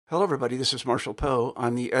Hello, everybody. This is Marshall Poe.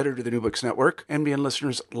 I'm the editor of the New Books Network. NBN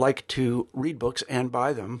listeners like to read books and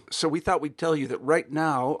buy them. So we thought we'd tell you that right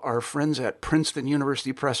now, our friends at Princeton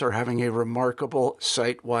University Press are having a remarkable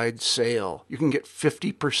site-wide sale. You can get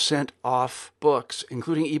 50% off books,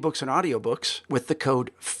 including ebooks and audiobooks, with the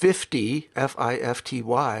code 50,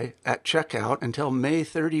 F-I-F-T-Y, at checkout until May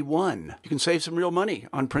 31. You can save some real money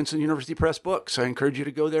on Princeton University Press books. I encourage you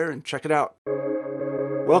to go there and check it out.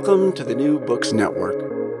 Welcome to the New Books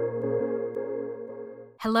Network.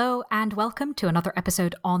 Hello and welcome to another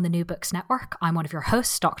episode on the New Books Network. I'm one of your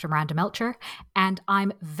hosts, Dr. Miranda Melcher, and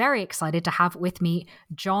I'm very excited to have with me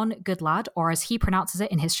John Goodlad, or as he pronounces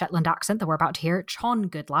it in his Shetland accent that we're about to hear, John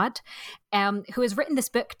Goodlad, who has written this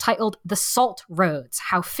book titled The Salt Roads,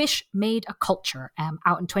 How Fish Made a Culture,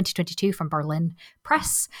 out in 2022 from Berlin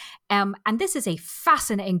Press. And this is a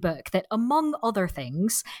fascinating book that, among other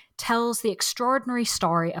things, tells the extraordinary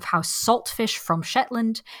story of how saltfish from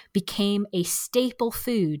Shetland became a staple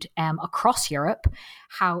food across Europe,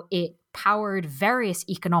 how it powered various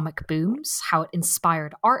economic booms, how it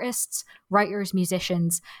inspired artists, writers,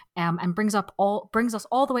 musicians, and brings us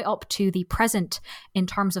all the way up to the present in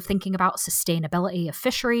terms of thinking about sustainability of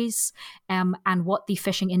fisheries, and what the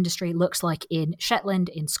fishing industry looks like in Shetland,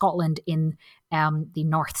 in Scotland, in the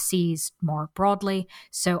North Seas more broadly.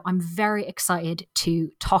 So I'm very excited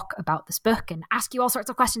to talk about this book and ask you all sorts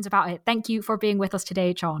of questions about it. Thank you for being with us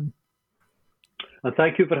today, John. And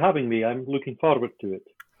thank you for having me. I'm looking forward to it.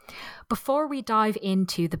 Before we dive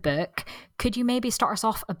into the book, could you maybe start us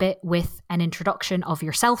off a bit with an introduction of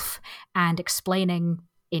yourself and explaining,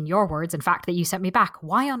 in your words, in fact, that you sent me back,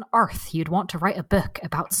 why on earth you'd want to write a book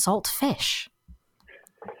about salt fish?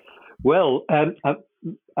 Well, I'm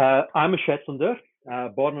a Shetlander,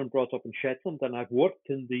 born and brought up in Shetland, and I've worked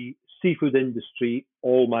in the seafood industry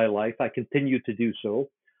all my life. I continue to do so.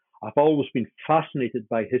 I've always been fascinated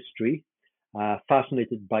by history,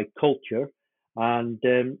 fascinated by culture, and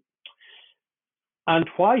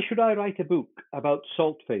why should I write a book about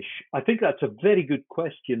saltfish? I think that's a very good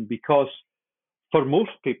question because for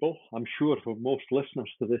most people, I'm sure for most listeners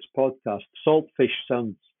to this podcast, saltfish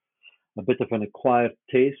sounds a bit of an acquired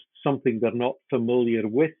taste, something they're not familiar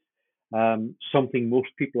with, something most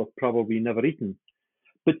people have probably never eaten.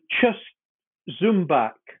 But just zoom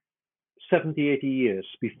back 70, 80 years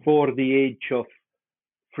before the age of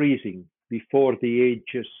freezing, before the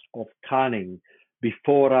ages of canning,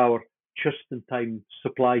 before our just-in-time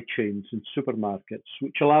supply chains and supermarkets,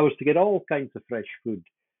 which allow us to get all kinds of fresh food.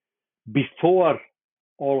 Before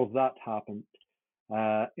all of that happened,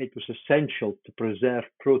 it was essential to preserve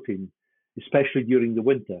protein, especially during the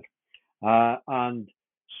winter. And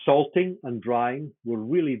salting and drying were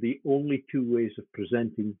really the only two ways of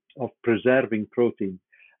preserving protein.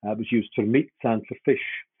 It was used for meat and for fish.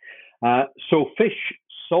 So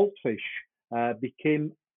saltfish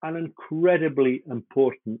became an incredibly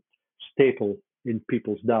important staple in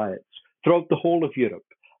people's diets throughout the whole of Europe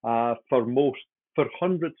for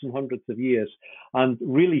hundreds and hundreds of years. And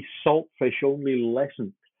really, saltfish only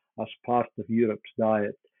lessened as part of Europe's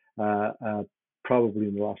diet probably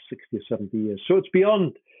in the last 60 or 70 years. So it's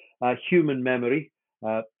beyond human memory,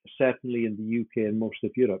 certainly in the UK and most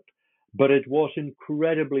of Europe. But it was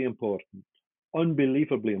incredibly important,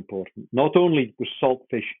 unbelievably important. Not only was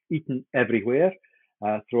saltfish eaten everywhere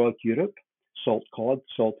throughout Europe, salt cod,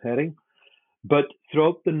 salt herring, but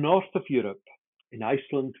throughout the north of Europe, in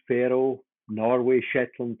Iceland, Faroe, Norway,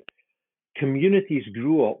 Shetland, communities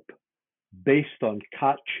grew up based on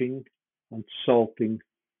catching and salting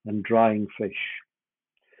and drying fish.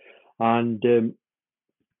 And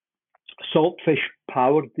saltfish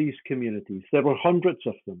powered these communities. There were hundreds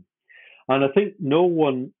of them. And I think no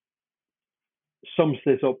one sums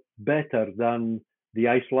this up better than the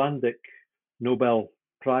Icelandic Nobel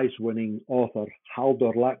Prize-winning author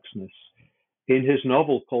Halldór Laxness in his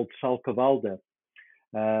novel called Salkavalda,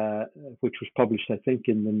 which was published, I think,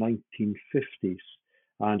 in the 1950s,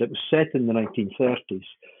 and it was set in the 1930s.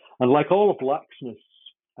 And like all of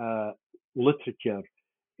Laxness' literature,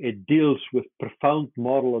 it deals with profound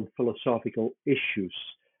moral and philosophical issues.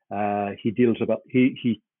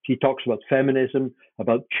 He talks about feminism,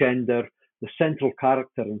 about gender. The central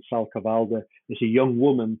character in Salkavalda is a young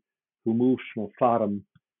woman who moves from a farm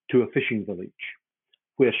to a fishing village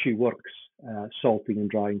where she works salting and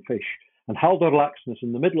drying fish. And Halldór Laxness,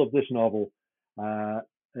 in the middle of this novel,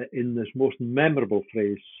 in this most memorable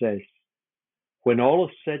phrase, says, "When all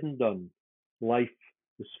is said and done, life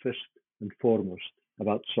is first and foremost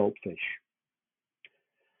about saltfish."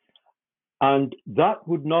 And that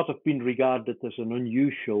would not have been regarded as an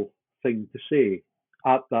unusual thing to say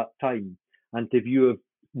at that time. And if you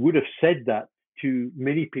would have said that to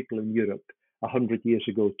many people in Europe 100 years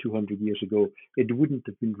ago, 200 years ago, it wouldn't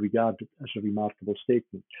have been regarded as a remarkable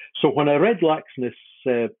statement. So when I read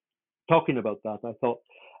Laxness talking about that, I thought,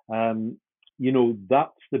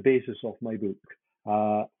 that's the basis of my book.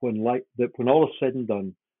 When all is said and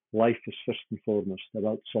done, life is first and foremost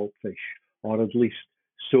about saltfish, or at least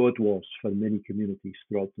so it was for many communities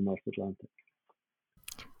throughout the North Atlantic.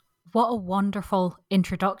 What a wonderful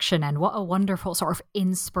introduction, and what a wonderful sort of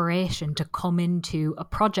inspiration to come into a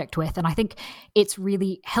project with. And I think it's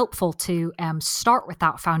really helpful to start with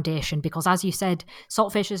that foundation, because as you said,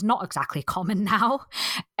 saltfish is not exactly common now,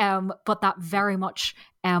 but that very much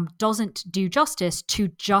doesn't do justice to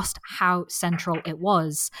just how central it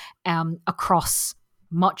was across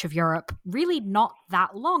much of Europe, really not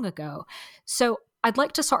that long ago. So I'd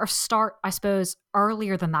like to sort of start, I suppose,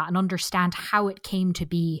 earlier than that and understand how it came to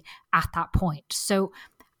be at that point. So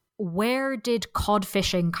where did cod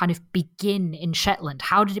fishing kind of begin in Shetland?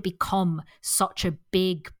 How did it become such a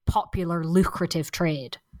big, popular, lucrative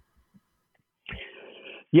trade?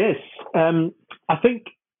 Yes, I think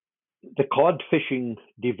the cod fishing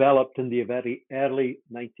developed in the very early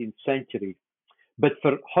 19th century. But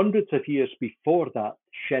for hundreds of years before that,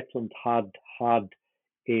 Shetland had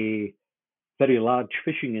a very large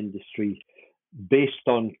fishing industry based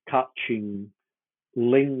on catching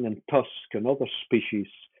ling and tusk and other species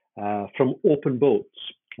from open boats.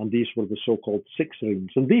 And these were the so-called sixreens.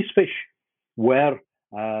 And these fish were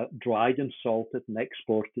dried and salted and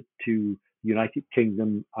exported to the United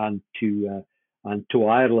Kingdom and to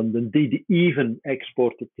Ireland, indeed even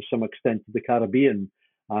exported to some extent to the Caribbean.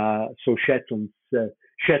 So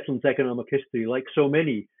Shetland's economic history, like so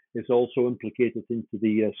many, is also implicated into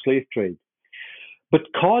the slave trade. But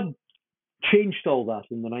cod changed all that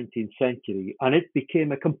in the 19th century, and it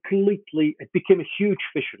became a huge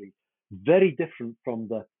fishery, very different from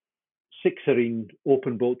the sixreen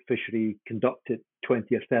open boat fishery conducted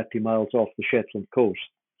 20 or 30 miles off the Shetland coast.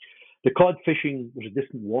 The cod fishing was a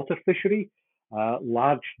distant water fishery,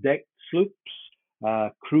 large decked sloops,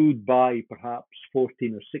 crewed by perhaps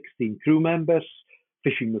 14 or 16 crew members,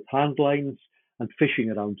 fishing with hand lines, and fishing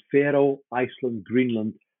around Faroe, Iceland,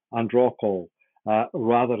 Greenland, and Rockall,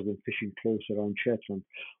 rather than fishing close around Shetland.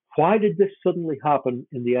 Why did this suddenly happen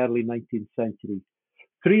in the early 19th century?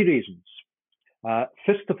 3 reasons.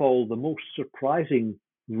 First of all, the most surprising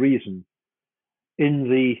reason, in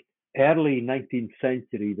the early 19th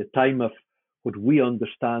century, the time of what we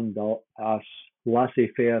understand as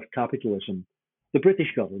laissez-faire capitalism, the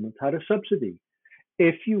British government had a subsidy.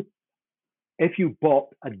 If you bought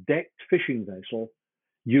a decked fishing vessel,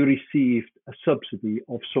 you received a subsidy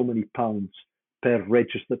of so many pounds per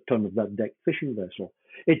registered ton of that decked fishing vessel.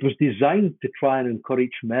 It was designed to try and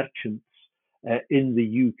encourage merchants in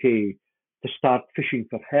the UK to start fishing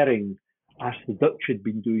for herring, as the Dutch had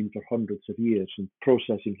been doing for hundreds of years, and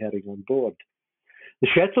processing herring on board. The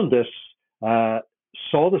Shetlanders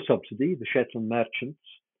saw the subsidy. The Shetland merchants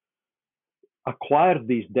acquired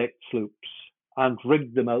these decked sloops and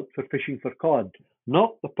rigged them out for fishing for cod,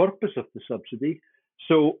 not the purpose of the subsidy.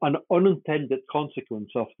 So an unintended consequence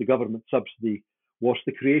of the government subsidy was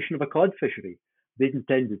the creation of a cod fishery. They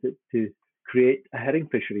intended it to create a herring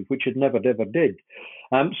fishery, which it never ever did.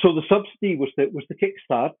 So the subsidy was the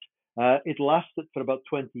kickstart. It lasted for about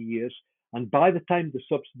 20 years. And by the time the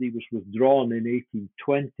subsidy was withdrawn in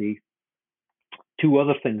 1820, 2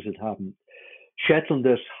 other things had happened.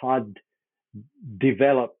 Shetlanders had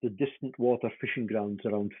developed the distant water fishing grounds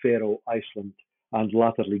around Faroe, Iceland, and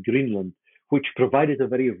latterly Greenland, which provided a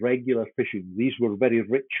very regular fishing. These were very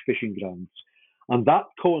rich fishing grounds. And that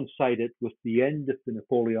coincided with the end of the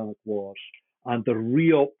Napoleonic Wars and the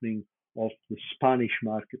reopening of the Spanish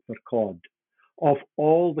market for cod. Of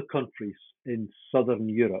all the countries in southern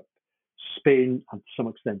Europe, Spain and to some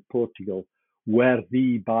extent Portugal were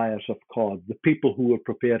the buyers of cod, the people who were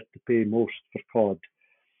prepared to pay most for cod.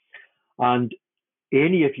 And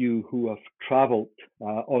any of you who have traveled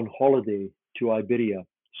on holiday to Iberia,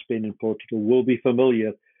 Spain and Portugal, will be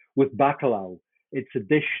familiar with bacalao. It's a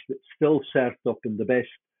dish that's still served up in the best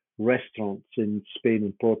restaurants in Spain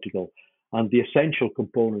and Portugal. And the essential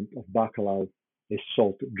component of bacalao is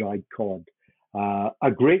salted dried cod.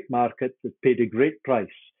 A great market that paid a great price.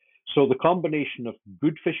 So the combination of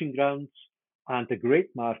good fishing grounds and a great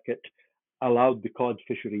market allowed the cod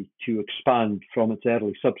fishery to expand from its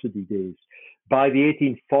early subsidy days. By the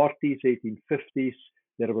 1840s, 1850s,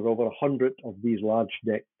 there were over 100 of these large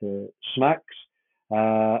decked smacks,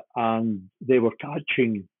 and they were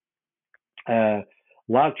catching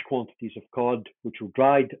large quantities of cod, which were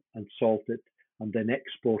dried and salted and then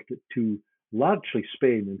exported to largely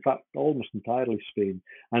Spain, in fact, almost entirely Spain.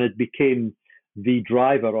 And it became the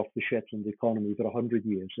driver of the Shetland economy for 100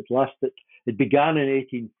 years. It began in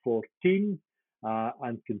 1814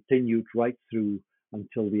 and continued right through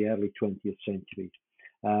until the early 20th century.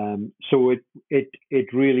 So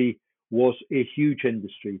it really was a huge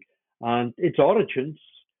industry, and its origins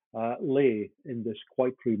lay in this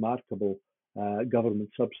quite remarkable government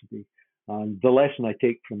subsidy. And the lesson I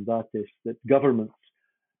take from that is that governments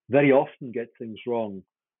very often get things wrong.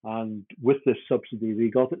 And with this subsidy, they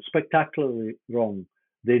got it spectacularly wrong.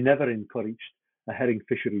 They never encouraged a herring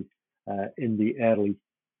fishery in the early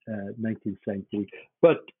 19th century.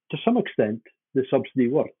 But to some extent, the subsidy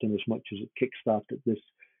worked in as much as it kickstarted this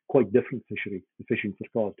quite different fishery, the fishing for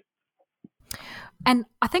cod. And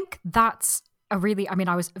I think that's I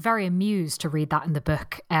was very amused to read that in the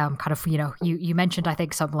book. You mentioned, I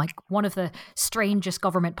think, something like one of the strangest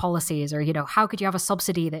government policies, or, how could you have a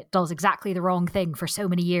subsidy that does exactly the wrong thing for so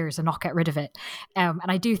many years and not get rid of it? And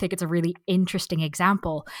I do think it's a really interesting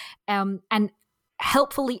example, and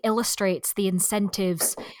helpfully illustrates the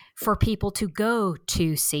incentives for people to go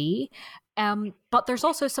to sea. But there's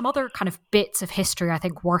also some other kind of bits of history I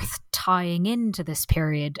think worth tying into this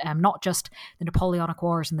period, not just the Napoleonic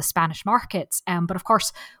Wars and the Spanish markets, but of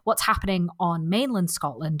course what's happening on mainland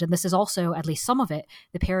Scotland. And this is also, at least some of it,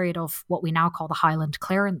 the period of what we now call the Highland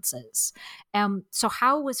clearances. So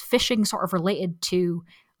how was fishing sort of related to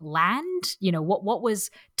land? What was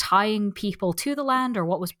tying people to the land, or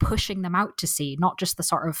what was pushing them out to sea? Not just the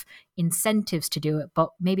sort of incentives to do it, but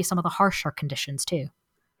maybe some of the harsher conditions too.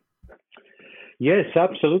 Yes,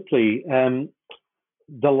 absolutely.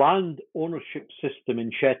 The land ownership system in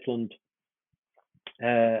Shetland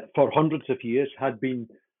for hundreds of years had been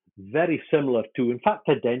very similar to, in fact,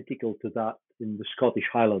 identical to that in the Scottish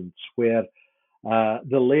Highlands, where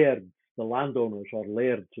the lairds, the landowners, or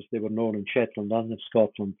lairds as they were known in Shetland and in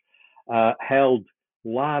Scotland, held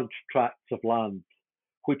large tracts of land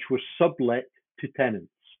which were sublet to tenants.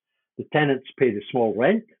 The tenants paid a small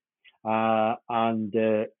rent and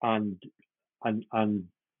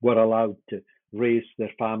were allowed to raise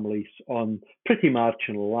their families on pretty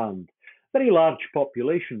marginal land. Very large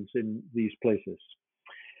populations in these places.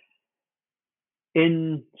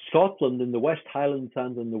 In Scotland, in the West Highlands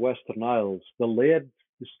and in the Western Isles, the lairds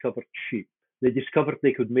discovered sheep. They discovered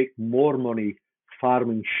they could make more money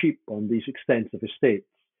farming sheep on these extensive estates.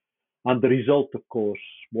 And the result, of course,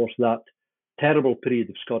 was that terrible period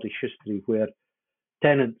of Scottish history where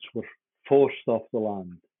tenants were forced off the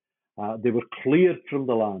land. They were cleared from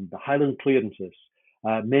the land, the Highland clearances.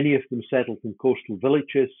 Many of them settled in coastal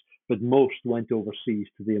villages, but most went overseas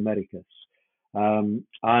to the Americas.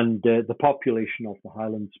 And the population of the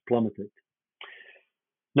Highlands plummeted.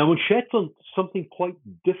 Now, in Shetland, something quite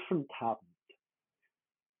different happened.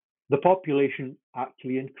 The population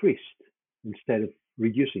actually increased instead of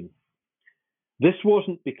reducing. This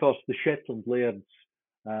wasn't because the Shetland lairds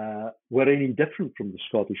were any different from the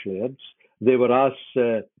Scottish lairds. They were as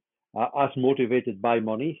motivated by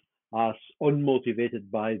money, as unmotivated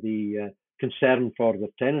by the concern for their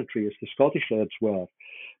tenantry as the Scottish lairds were.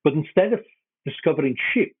 But instead of discovering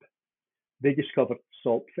sheep, they discovered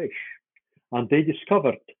salt fish. And they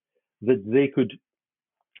discovered that they could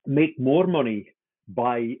make more money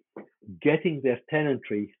by getting their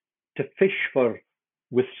tenantry to fish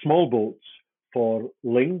with small boats for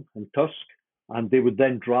ling and tusk, and they would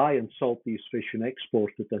then dry and salt these fish and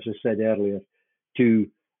export it, as I said earlier, to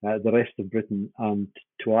the rest of Britain and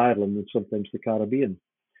to Ireland and sometimes the Caribbean.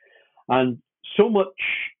 And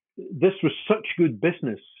this was such good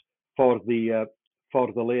business for the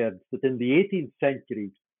lairds that in the 18th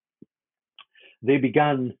century they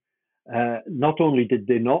began. Not only did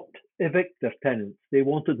they not evict their tenants, they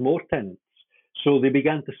wanted more tenants. So they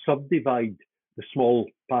began to subdivide the small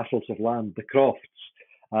parcels of land, the crofts,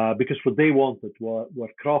 because what they wanted were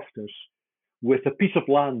crofters with a piece of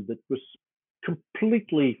land that was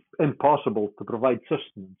completely impossible to provide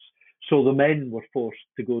sustenance. So the men were forced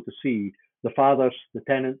to go to sea. The fathers, the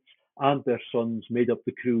tenants, and their sons made up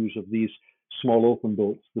the crews of these small open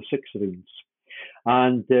boats, the sixreens.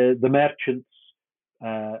 And the merchants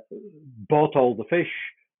bought all the fish.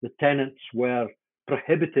 The tenants were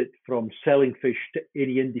prohibited from selling fish to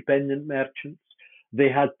any independent merchants. They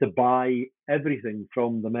had to buy everything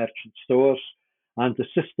from the merchant stores, and the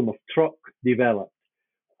system of truck developed,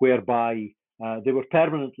 whereby they were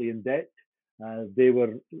permanently in debt. They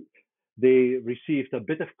received a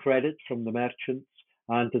bit of credit from the merchants,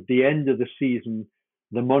 and at the end of the season,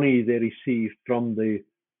 the money they received from the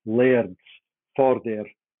lairds for their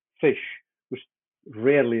fish was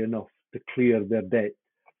rarely enough to clear their debt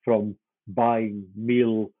from buying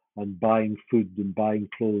meal and buying food and buying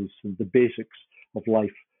clothes and the basics of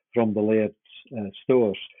life from the lairds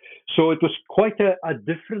stores. So it was quite a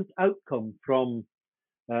different outcome from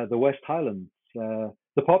the West Highlands.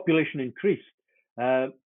 The population increased.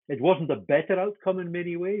 It wasn't a better outcome in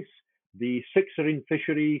many ways. The six-serine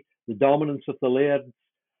fishery, the dominance of the lairds,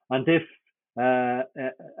 and it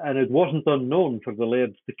wasn't unknown for the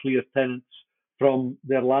lairds to clear tenants from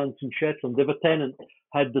their lands in Shetland. If a tenant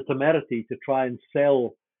had the temerity to try and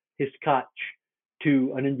sell his catch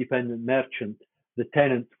to an independent merchant, the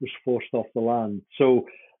tenant was forced off the land. So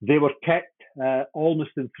they were kept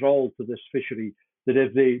almost enthralled to this fishery, that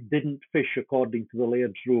if they didn't fish according to the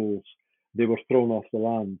laird's rules, they were thrown off the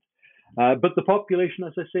land. But the population,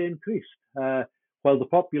 as I say, increased. While the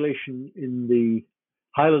population in the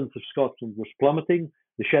Highlands of Scotland was plummeting,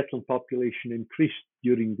 the Shetland population increased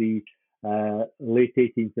during the late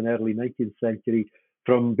 18th and early 19th century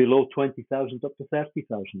from below 20,000 up to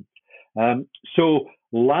 30,000. So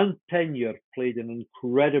land tenure played an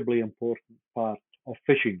incredibly important part of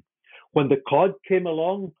fishing. When the cod came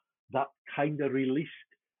along, that kind of released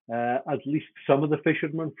at least some of the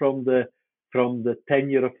fishermen from the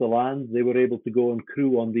tenure of the land. They were able to go and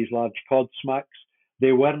crew on these large cod smacks.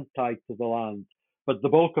 They weren't tied to the land, but the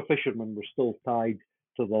bulk of fishermen were still tied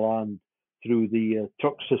to the land through the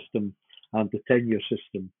truck system and the tenure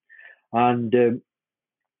system. And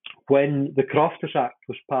when the Crofters Act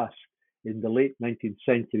was passed in the late 19th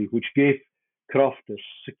century, which gave crofters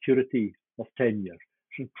security of tenure,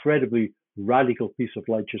 it's an incredibly radical piece of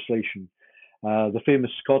legislation. The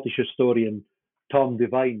famous Scottish historian Tom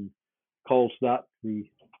Devine calls that the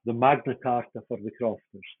Magna Carta for the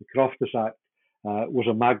crofters. The Crofters Act was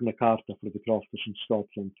a Magna Carta for the crofters in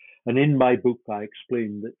Scotland. And in my book, I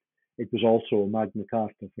explain that it was also a Magna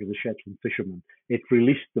Carta for the Shetland fishermen. It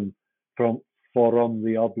released them from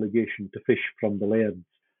the obligation to fish from the lairds.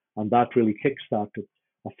 And that really kick-started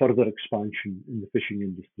a further expansion in the fishing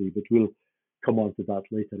industry. But we'll come on to that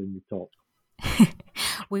later in the talk.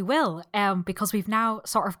 We will, because we've now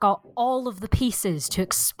sort of got all of the pieces to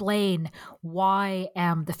explain why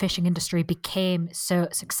the fishing industry became so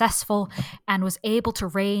successful and was able to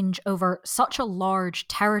range over such a large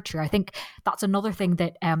territory. I think that's another thing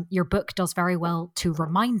that your book does very well to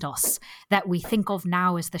remind us, that we think of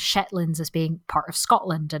now as the Shetlands as being part of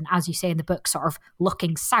Scotland, and as you say in the book, sort of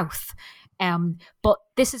looking south. But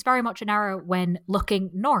this is very much an era when looking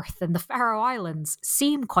north, and the Faroe Islands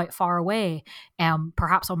seem quite far away,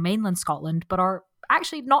 perhaps on mainland Scotland, but are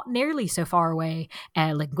actually not nearly so far away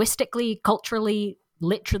linguistically, culturally,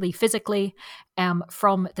 literally, physically,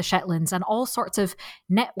 from the Shetlands. And all sorts of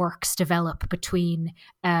networks develop between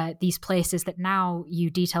these places that now you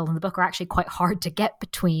detail in the book are actually quite hard to get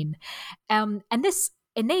between. And this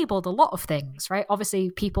enabled a lot of things, right? Obviously,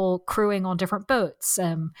 people crewing on different boats,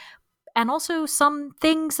 and also some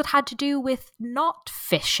things that had to do with not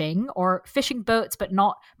fishing, or fishing boats but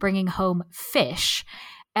not bringing home fish.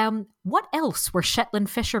 What else were Shetland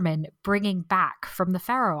fishermen bringing back from the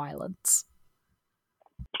Faroe Islands?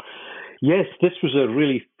 Yes, this was a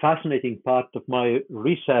really fascinating part of my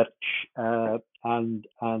research, and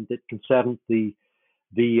it concerned the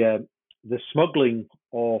smuggling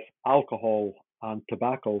of alcohol and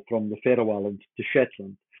tobacco from the Faroe Islands to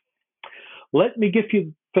Shetland. Let me give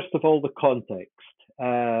you, first of all, the context.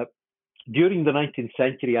 During the 19th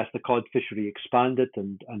century, as the cod fishery expanded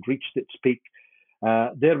and reached its peak,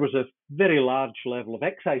 there was a very large level of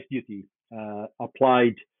excise duty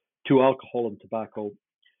applied to alcohol and tobacco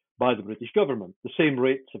by the British government. The same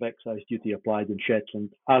rates of excise duty applied in Shetland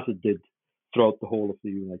as it did throughout the whole of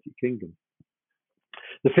the United Kingdom.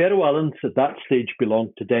 The Faroe Islands at that stage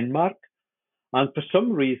belonged to Denmark, and for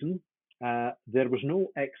some reason, there was no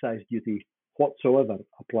excise duty whatsoever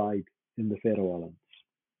applied in the Faroe Islands.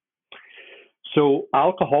 So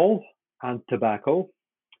alcohol and tobacco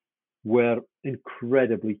were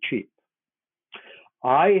incredibly cheap.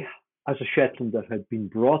 I, as a Shetlander, had been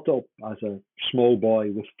brought up as a small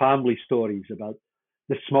boy with family stories about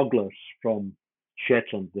the smugglers from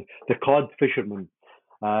Shetland, the cod fishermen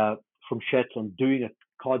from Shetland doing a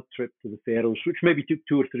cod trip to the Faroes, which maybe took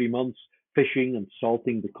 2 or 3 months, fishing and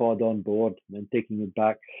salting the cod on board and then taking it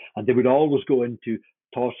back. And they would always go into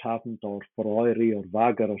Tórshavn or Føroyri or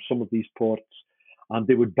Vágar or some of these ports, and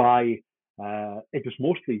they would buy, it was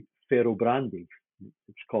mostly Faroe brandy.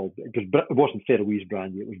 It wasn't Faroese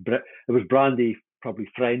brandy, it was brandy, probably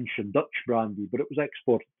French and Dutch brandy, but it was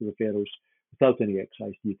exported to the Faroes without any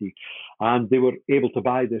excise duty. And they were able to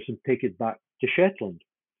buy this and take it back to Shetland.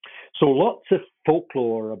 So lots of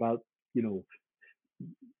folklore about,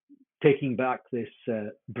 taking back this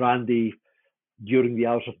brandy during the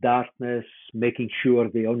hours of darkness, making sure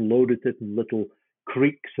they unloaded it in little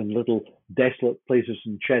creeks and little desolate places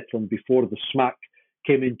in Shetland before the smack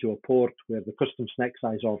came into a port where the customs and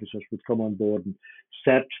excise officers would come on board and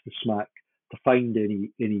search the smack to find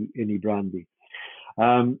any brandy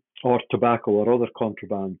or tobacco or other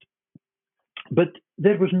contraband. But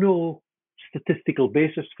there was no statistical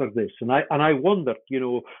basis for this, and I wondered,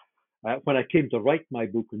 when I came to write my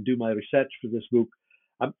book and do my research for this book,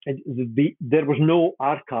 there was no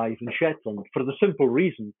archive in Shetland for the simple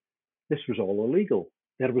reason this was all illegal.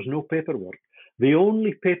 There was no paperwork. The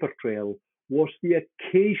only paper trail was the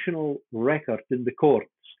occasional record in the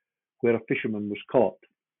courts where a fisherman was caught.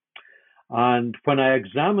 And when I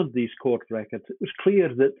examined these court records, it was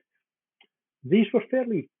clear that these were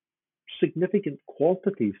fairly significant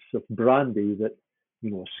quantities of brandy that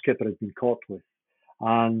a skipper had been caught with,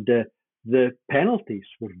 and the penalties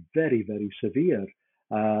were very, very severe.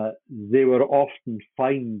 They were often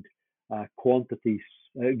fined quantities,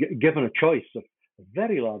 given a choice of a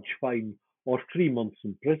very large fine or 3 months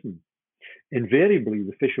in prison. Invariably,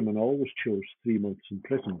 the fishermen always chose 3 months in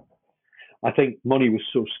prison. I think money was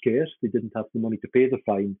so scarce they didn't have the money to pay the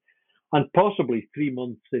fine, and possibly 3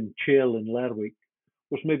 months in jail in Lerwick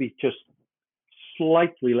was maybe just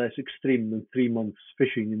slightly less extreme than 3 months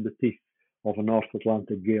fishing in the teeth of a North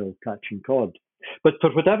Atlantic gale catching cod. But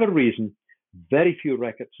for whatever reason, very few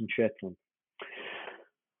records in Shetland.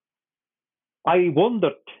 I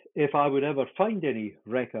wondered if I would ever find any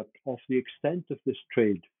record of the extent of this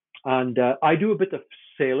trade. And I do a bit of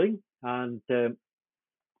sailing, and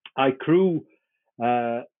I crew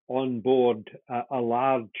on board a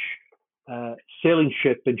large sailing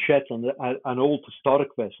ship in Shetland, an old historic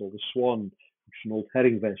vessel, the Swan, which is an old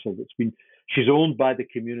herring vessel she's owned by the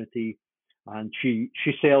community, and she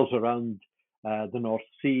sails around the North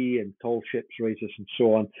Sea in tall ships races and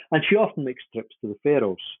so on. And she often makes trips to the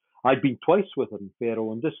Faroes. I'd been twice with her in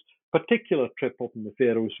Faroe, and this particular trip up in the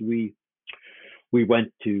Faroes, we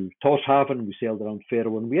went to Tórshavn, we sailed around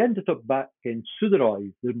Faroe, and we ended up back in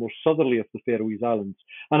Suðuroy, the more southerly of the Faroese Islands.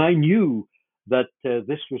 And I knew that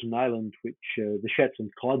this was an island which the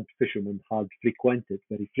Shetland cod fishermen had frequented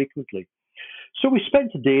very frequently. So we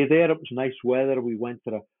spent a day there. It was nice weather. We went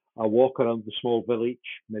for a walk around the small village,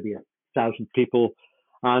 maybe 1,000 people,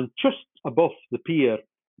 and just above the pier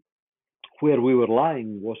where we were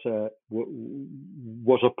lying was a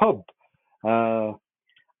pub. It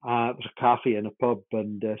was a cafe and a pub,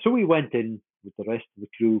 and so we went in with the rest of the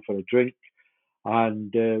crew for a drink.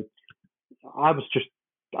 And I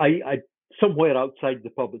somewhere outside the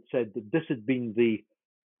pub it said that this had been the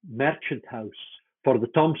merchant house for the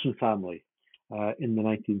Thompson family in the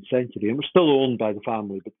 19th century. It was still owned by the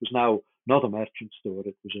family, but was now not a merchant store.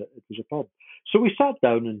 It was a pub. So we sat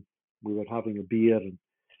down and we were having a beer,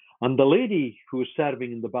 and the lady who was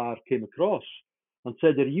serving in the bar came across and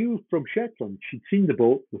said, "Are you from Shetland?" She'd seen the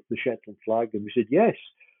boat with the Shetland flag, and we said, "Yes."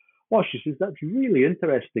 Oh, she says, "That's really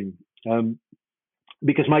interesting,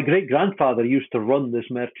 because my great-grandfather used to run this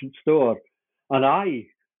merchant store, and I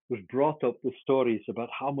was brought up with stories about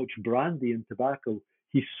how much brandy and tobacco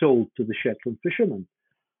he sold to the Shetland fishermen."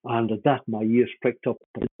 And at that, my ears pricked up.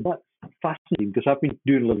 That's fascinating, because I've been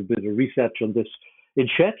doing a little bit of research on this in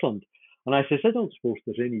Shetland. And I says, "I don't suppose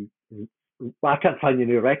there's any, I can't find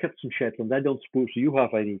any records in Shetland. I don't suppose you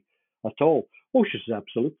have any at all." Oh, she says,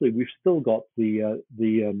 "Absolutely. We've still got the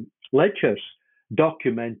ledgers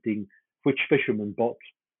documenting which fishermen bought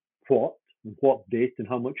what and what date and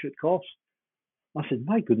how much it cost." I said,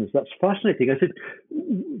 "My goodness, that's fascinating." I said,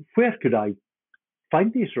 "Where could I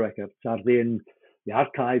find these records? Are they in the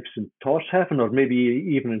archives in Tórshavn, or maybe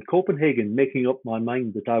even in Copenhagen?" Making up my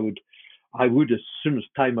mind that I would, as soon as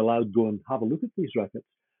time allowed, go and have a look at these records.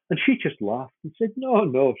 And she just laughed and said,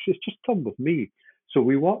 No, she's just come with me. So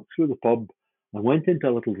we walked through the pub and went into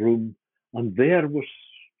a little room, and there was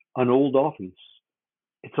an old office.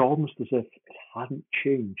 It's almost as if it hadn't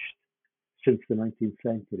changed since the 19th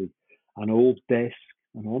century. An old desk,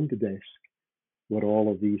 and on the desk were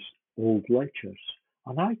all of these old ledgers.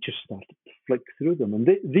 And I just started to flick through them. And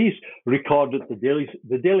these recorded the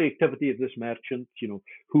daily activity of this merchant,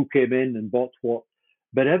 who came in and bought what.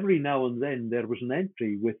 But every now and then there was an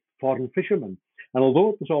entry with foreign fishermen. And although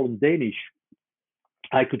it was all in Danish,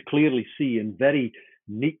 I could clearly see in very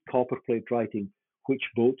neat copperplate writing which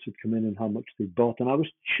boats had come in and how much they'd bought. And I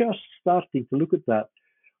was just starting to look at that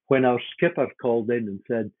when our skipper called in and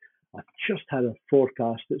said, "I've just had a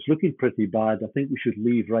forecast. It's looking pretty bad. I think we should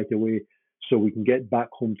leave right away so we can get back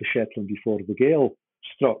home to Shetland before the gale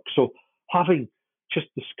struck." So having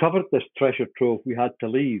just discovered this treasure trove, we had to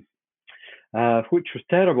leave, which was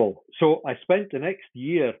terrible. So I spent the next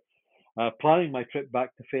year planning my trip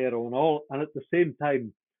back to Faroe and at the same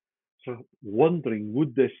time sort of wondering,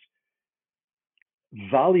 would this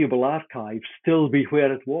valuable archive still be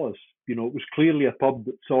where it was? It was clearly a pub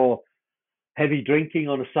that saw heavy drinking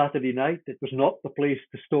on a Saturday night. It was not the place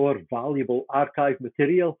to store valuable archive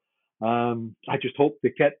material. I just hope they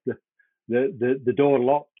kept the door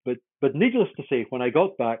locked. But needless to say, when I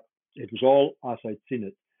got back, it was all as I'd seen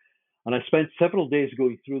it. And I spent several days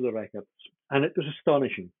going through the records, and it was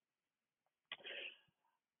astonishing.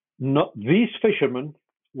 These fishermen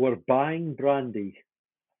were buying brandy,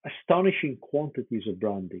 astonishing quantities of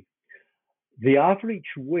brandy. The average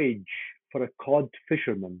wage for a cod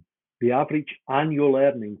fisherman, the average annual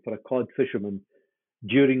earning for a cod fisherman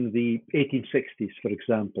during the 1860s, for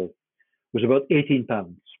example, was about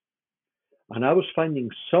 £18. And I was finding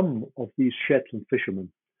some of these Shetland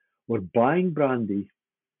fishermen were buying brandy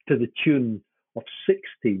to the tune of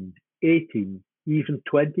 16, 18, even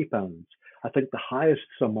 £20. I think the highest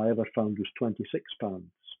sum I ever found was £26.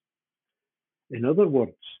 In other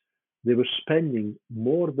words, they were spending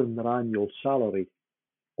more than their annual salary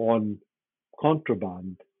on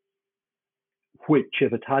contraband, which,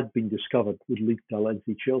 if it had been discovered, would lead to a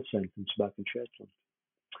lengthy jail sentence back in Shetland.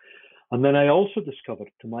 And then I also discovered,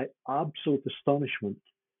 to my absolute astonishment,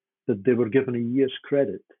 that they were given a year's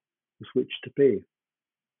credit with which to pay.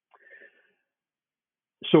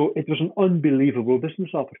 So it was an unbelievable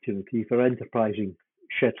business opportunity for enterprising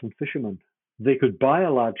Shetland fishermen. They could buy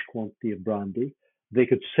a large quantity of brandy, they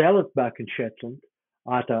could sell it back in Shetland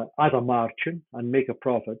at a margin and make a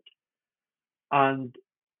profit. And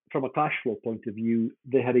from a cash flow point of view,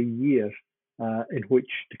 they had a year in which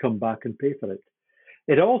to come back and pay for it.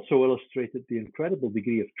 It also illustrated the incredible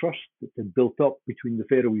degree of trust that had built up between the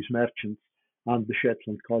Faroese merchants and the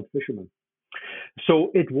Shetland cod fishermen.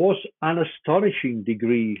 So it was an astonishing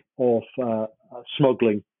degree of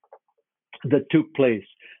smuggling that took place,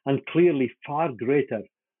 and clearly far greater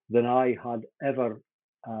than I had ever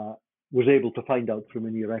was able to find out from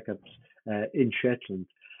any records in Shetland.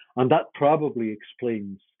 And that probably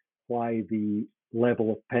explains why the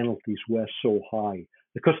level of penalties were so high.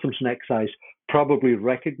 The Customs and Excise probably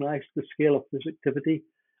recognised the scale of this activity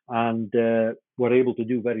and were able to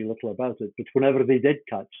do very little about it. But whenever they did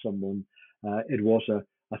catch someone, it was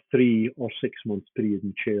a 3 or 6 month period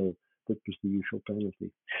in jail that was the usual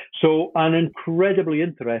penalty. So an incredibly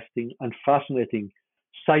interesting and fascinating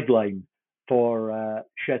sideline for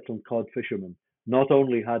Shetland cod fishermen. Not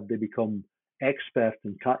only had they become expert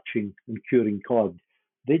in catching and curing cod,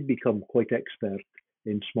 they'd become quite expert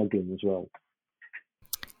in smuggling as well.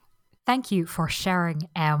 Thank you for sharing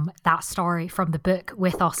that story from the book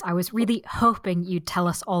with us. I was really hoping you'd tell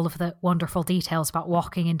us all of the wonderful details about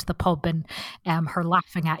walking into the pub and her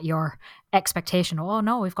laughing at your expectation. Oh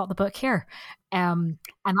no, we've got the book here. And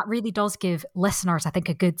that really does give listeners, I think,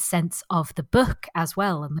 a good sense of the book as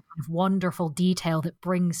well, and the kind of wonderful detail that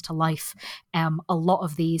brings to life a lot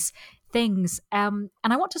of these things. And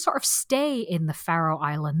I want to sort of stay in the Faroe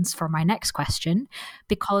Islands for my next question,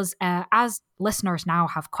 because as listeners now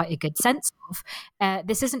have quite a good sense of,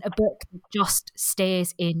 this isn't a book that just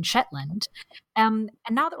stays in Shetland. And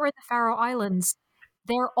now that we're in the Faroe Islands,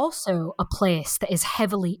 they're also a place that is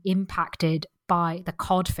heavily impacted by the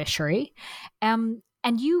cod fishery. And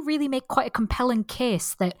you really make quite a compelling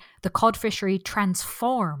case that the cod fishery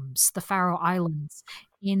transforms the Faroe Islands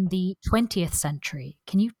in the 20th century.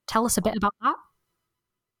 Can you tell us a bit about that?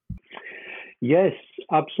 Yes,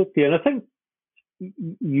 absolutely. And I think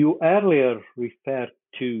you earlier referred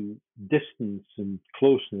to distance and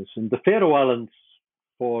closeness. And the Faroe Islands,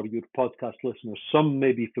 for your podcast listeners, some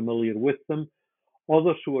may be familiar with them,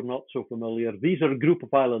 others who are not so familiar. These are a group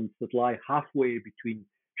of islands that lie halfway between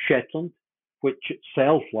Shetland, which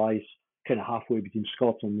itself lies kind of halfway between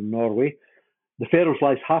Scotland and Norway. The Faroes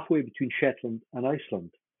lies halfway between Shetland and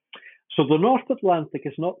Iceland. So the North Atlantic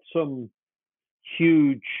is not some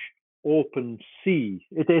huge open sea.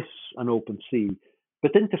 It is an open sea,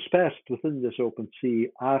 but interspersed within this open sea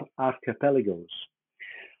are archipelagos.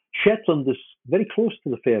 Shetland is very close to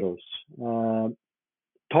the Faroes.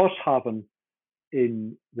 Tórshavn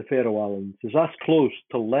in the Faroe Islands is as close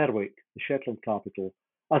to Lerwick, the Shetland capital,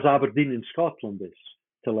 as Aberdeen in Scotland is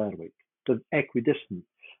to Lerwick. They're equidistant.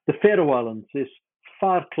 The Faroe Islands is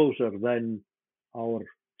far closer than our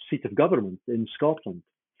seat of government in Scotland.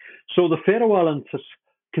 So the Faroe Islands has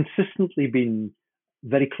consistently been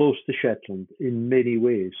very close to Shetland in many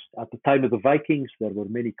ways. At the time of the Vikings, there were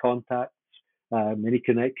many contacts, many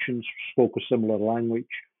connections, spoke a similar language.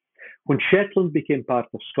 When Shetland became part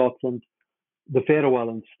of Scotland, the Faroe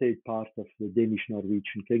Islands stayed part of the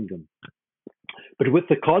Danish-Norwegian kingdom. But with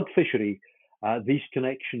the cod fishery, these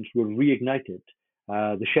connections were reignited.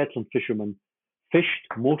 The Shetland fishermen fished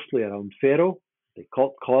mostly around Faroe. They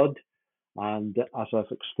caught cod, and as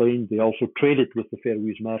I've explained, they also traded with the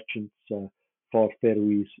Faroese merchants for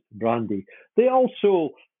Faroese brandy. They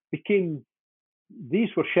also became, these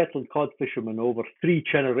were Shetland cod fishermen over 3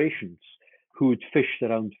 generations who'd fished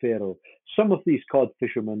around Faroe. Some of these cod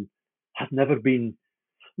fishermen had never been,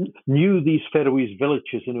 knew these Faroese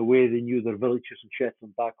villages in a way they knew their villages in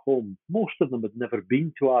Shetland back home. Most of them had never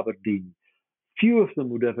been to Aberdeen. Few of them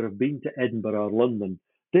would ever have been to Edinburgh or London.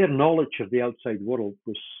 Their knowledge of the outside world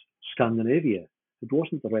was Scandinavia. It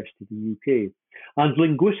wasn't the rest of the UK. And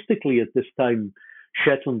linguistically at this time,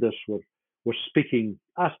 Shetlanders were speaking,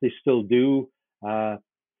 as they still do,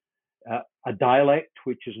 a dialect,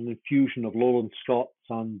 which is an infusion of Lowland Scots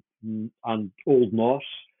and Old Norse.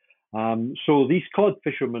 So these cod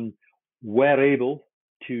fishermen were able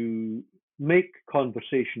to make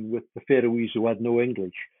conversation with the Faroese who had no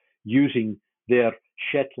English, using their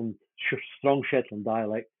strong Shetland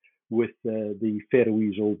dialect with the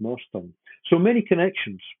Faroese Old Norse tongue. So many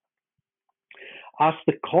connections. As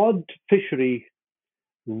the cod fishery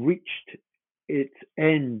reached its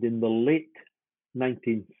end in the late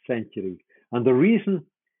 19th century, and the reason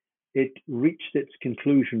it reached its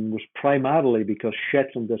conclusion was primarily because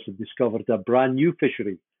Shetlanders had discovered a brand new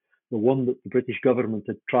fishery, the one that the British government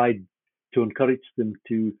had tried to encourage them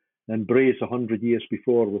to embrace 100 years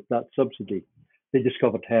before with that subsidy. They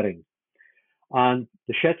discovered herring. And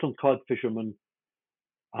the Shetland cod fishermen,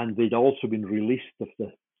 and they'd also been released of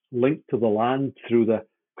the link to the land through the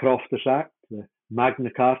Crofters Act, the Magna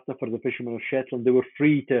Carta for the fishermen of Shetland. They were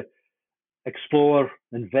free to explore,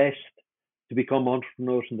 invest, to become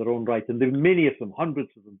entrepreneurs in their own right. And many of them, hundreds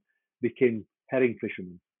of them, became herring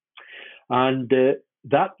fishermen. And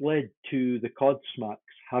that led to the cod smacks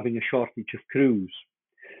having a shortage of crews.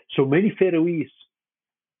 So many Faroese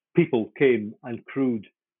people came and crewed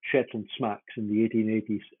Shetland smacks in the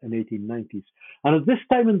 1880s and 1890s. And at this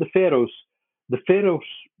time in the Faroes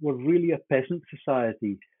were really a peasant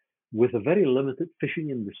society with a very limited fishing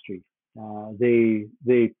industry.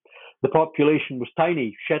 The population was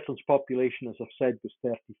tiny. Shetland's population, as I've said, was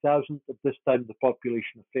 30,000. At this time, the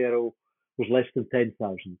population of Faroe was less than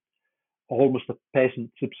 10,000, almost a peasant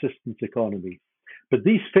subsistence economy. But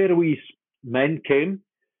these Faroese men came,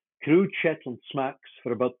 crewed Shetland smacks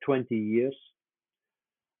for about 20 years.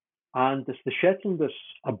 And as the Shetlanders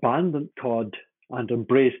abandoned cod and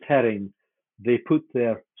embraced herring, they put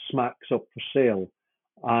their smacks up for sale.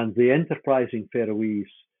 And the enterprising Faroese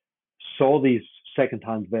saw these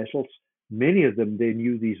second-hand vessels. Many of them, they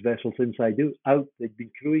knew these vessels inside out. They'd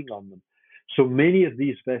been crewing on them. So many of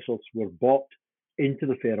these vessels were bought into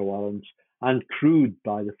the Faroe Islands and crewed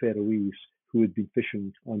by the Faroese who had been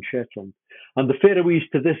fishing on Shetland. And the Faroese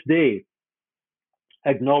to this day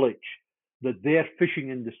acknowledge that their fishing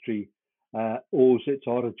industry owes its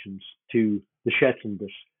origins to the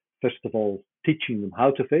Shetlanders, first of all, teaching them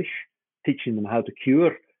how to fish, teaching them how to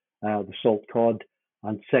cure the salt cod,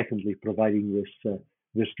 and secondly, providing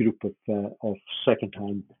this group of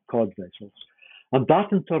second-hand cod vessels. And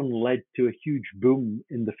that in turn led to a huge boom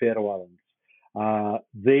in the Faroe Islands.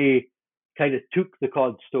 They kind of took the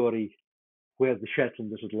cod story where the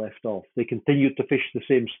Shetlanders had left off. They continued to fish the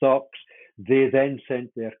same stocks. They then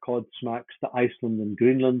sent their cod smacks to Iceland and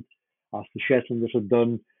Greenland, as the Shetlanders had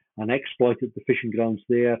done, and exploited the fishing grounds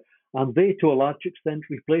there. And they, to a large extent,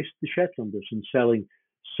 replaced the Shetlanders in selling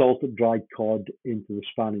salted dried cod into the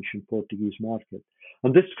Spanish and Portuguese market.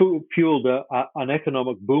 And this fueled an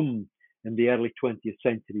economic boom in the early 20th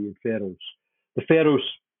century in Faroes. The Faroes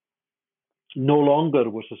no longer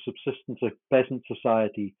was a subsistence peasant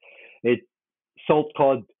society. Salt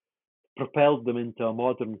cod propelled them into a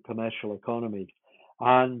modern commercial economy.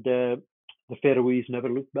 And the Faroese never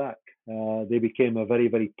looked back. They became a very,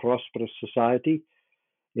 very prosperous society.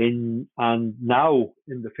 And now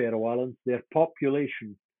in the Faroe Islands, their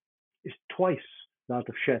population is twice that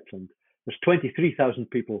of Shetland. There's 23,000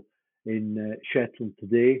 people in Shetland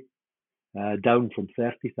today, down from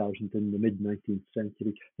 30,000 in the mid-19th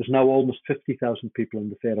century. There's now almost 50,000 people in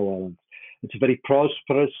the Faroe Islands. It's a very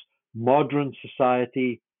prosperous, modern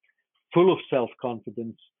society, full of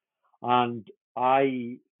self-confidence, and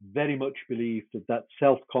I very much believe that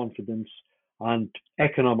self-confidence and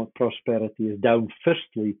economic prosperity is down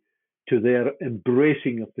firstly to their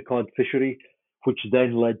embracing of the cod fishery, which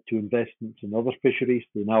then led to investments in other fisheries.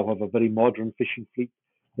 They now have a very modern fishing fleet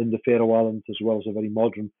in the Faroe Islands, as well as a very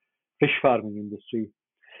modern fish farming industry.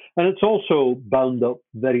 And it's also bound up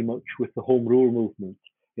very much with the Home Rule movement.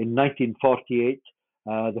 In 1948,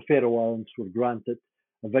 the Faroe Islands were granted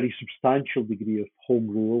a very substantial degree of home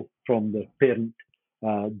rule from the parent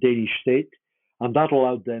Danish state, and that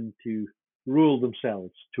allowed them to rule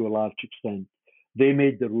themselves to a large extent. They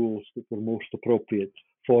made the rules that were most appropriate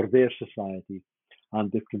for their society,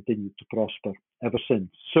 and they've continued to prosper ever since.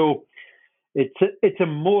 So it's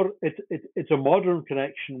a modern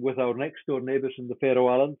connection with our next door neighbours in the Faroe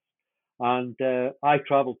Islands, and I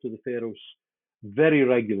travel to the Faroes very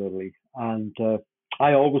regularly, and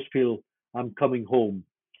I always feel I'm coming home.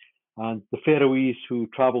 And the Faroese who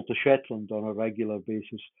travel to Shetland on a regular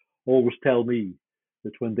basis always tell me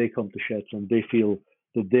that when they come to Shetland, they feel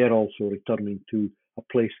that they're also returning to a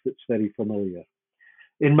place that's very familiar.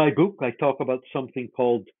 In my book, I talk about something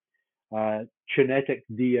called genetic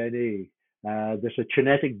DNA. There's a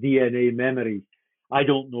genetic DNA memory. I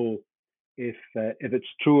don't know if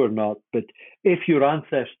it's true or not, but if your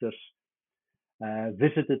ancestors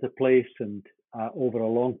visited a place and over a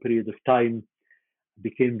long period of time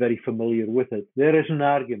became very familiar with it, there is an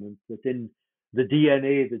argument that in the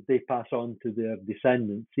DNA that they pass on to their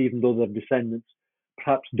descendants, even though their descendants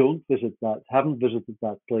perhaps haven't visited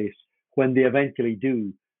that place, when they eventually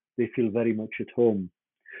do, they feel very much at home.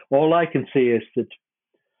 All I can say is that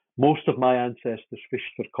most of my ancestors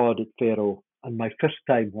fished for cod at Faroe, and my first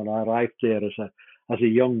time when I arrived there as a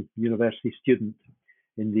young university student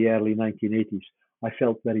in the early 1980s, I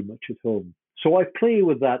felt very much at home. So I play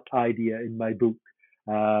with that idea in my book,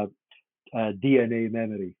 DNA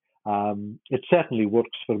memory. It certainly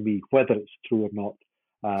works for me, whether it's true or not.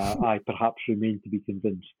 I perhaps remain to be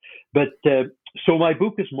convinced. But so my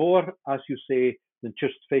book is more, as you say, than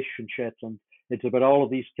just fish in Shetland. It's about all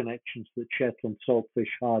of these connections that Shetland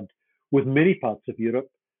saltfish had with many parts of Europe,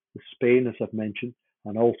 with Spain, as I've mentioned,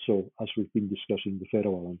 and also, as we've been discussing, the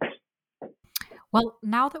Faroe Islands. Well,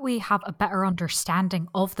 now that we have a better understanding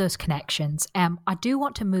of those connections, I do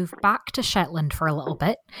want to move back to Shetland for a little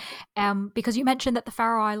bit, because you mentioned that the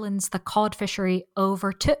Faroe Islands, the cod fishery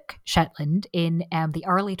overtook Shetland in the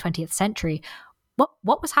early 20th century.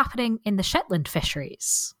 What was happening in the Shetland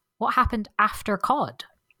fisheries? What happened after cod?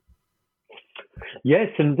 Yes,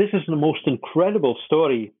 and this is the most incredible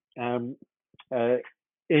story. In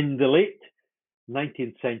the late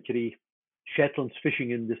 19th century, Shetland's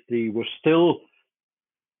fishing industry was still,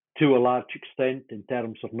 to a large extent, in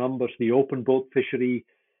terms of numbers, the open boat fishery,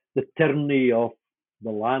 the tyranny of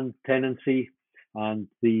the land tenancy, and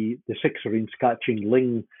the Sixereens catching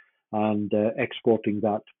ling and exporting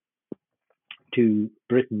that to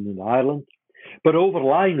Britain and Ireland. But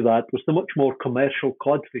overlying that was the much more commercial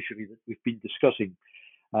cod fishery that we've been discussing,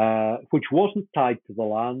 which wasn't tied to the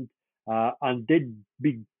land and did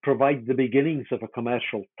provide the beginnings of a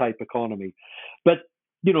commercial type economy. But,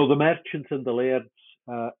 you know, the merchants and the lairds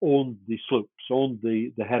owned the sloops, owned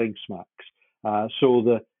the herring smacks. So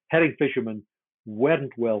the herring fishermen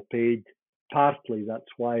weren't well paid. Partly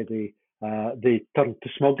that's why they turned to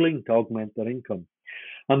smuggling to augment their income.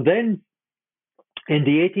 And then in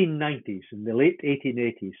the 1890s, in the late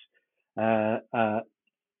 1880s,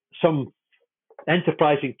 some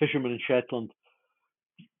enterprising fishermen in Shetland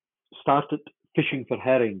started fishing for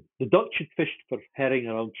herring. The Dutch had fished for herring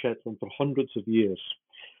around Shetland for hundreds of years.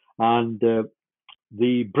 And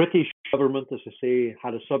the British government, as I say,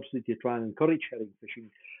 had a subsidy to try and encourage herring fishing.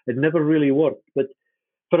 It never really worked. But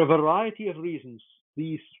for a variety of reasons,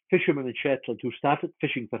 these fishermen in Shetland who started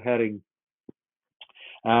fishing for herring,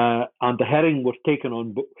 and the herring were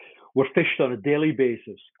fished on a daily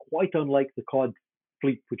basis, quite unlike the cod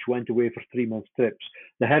fleet, which went away for 3-month trips.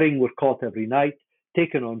 The herring were caught every night,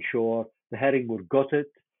 taken on shore. The herring were gutted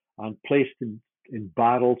and placed in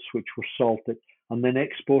barrels, which were salted, and then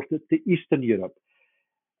exported to Eastern Europe.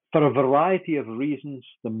 For a variety of reasons,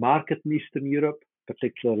 the market in Eastern Europe,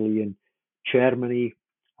 particularly in Germany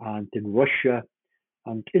and in Russia,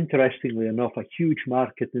 and interestingly enough, a huge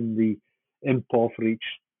market in the impoverished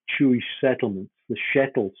Jewish settlements, the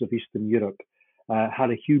shetels of Eastern Europe, had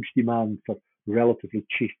a huge demand for relatively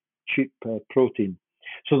cheap protein.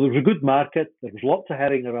 So there was a good market. There was lots of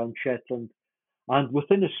herring around Shetland. And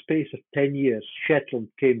within a space of 10 years, Shetland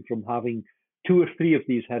came from having 2 or 3 of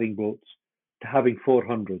these herring boats to having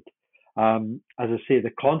 400. As I say,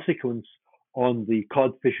 the consequence on the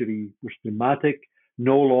cod fishery was dramatic.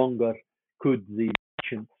 No longer could the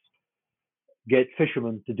merchants get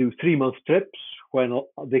fishermen to do 3-month trips when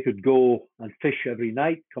they could go and fish every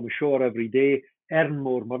night, come ashore every day, earn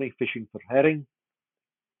more money fishing for herring.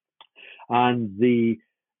 And the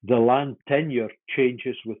land tenure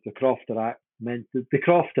changes with the Crofter Act meant that the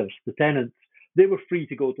crofters, the tenants, they were free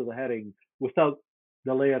to go to the herring without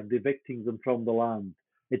the laird evicting them from the land.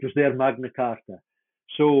 It was their Magna Carta.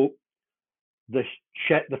 So the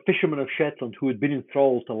fishermen of Shetland, who had been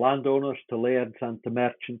enthralled to landowners, to lairds and to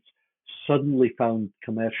merchants, suddenly found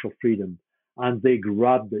commercial freedom. and they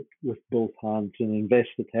grabbed it with both hands and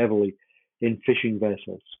invested heavily in fishing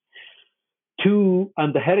vessels.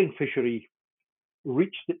 And the herring fishery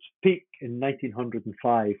reached its peak in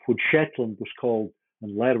 1905 when Shetland was called,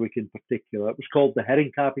 and Lerwick in particular, it was called the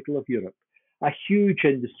herring capital of Europe. A huge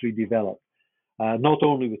industry developed, not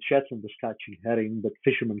only with Shetlanders catching herring, but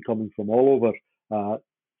fishermen coming from all over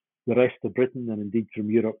the rest of Britain and indeed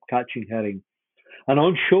from Europe catching herring. And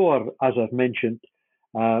on shore, as I've mentioned,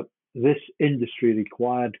 this industry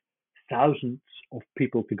required thousands of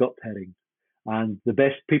people to gut herring. And the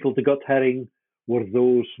best people to gut herring were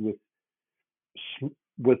those with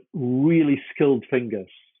really skilled fingers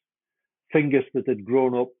that had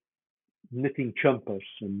grown up knitting chumpers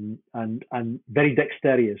and very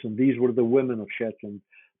dexterous. And these were the women of Shetland,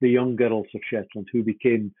 the young girls of Shetland, who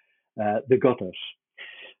became the gutters.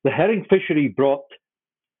 The herring fishery brought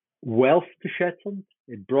wealth to Shetland.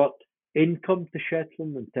 It brought income to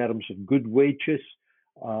Shetland in terms of good wages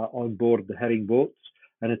on board the herring boats.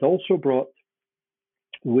 And it also brought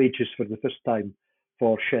wages for the first time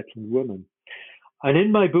for Shetland women. And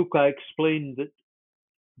in my book, I explained that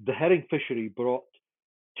the herring fishery brought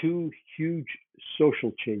two huge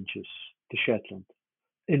social changes to Shetland,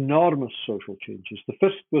 enormous social changes. The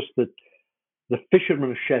first was that the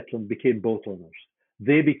fishermen of Shetland became boat owners.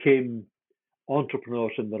 They became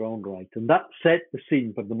entrepreneurs in their own right. And that set the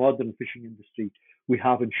scene for the modern fishing industry we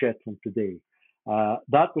have in Shetland today.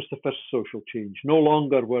 That was the first social change. No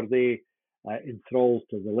longer were they enthralled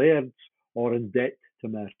to the lairds or in debt to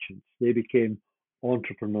merchants. They became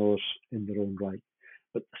entrepreneurs in their own right.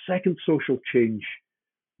 But the second social change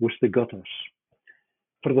was the gutters.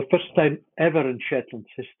 For the first time ever in Shetland's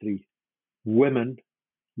history, women,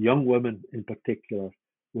 young women in particular,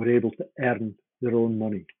 were able to earn their own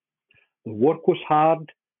money. The work was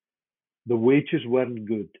hard, the wages weren't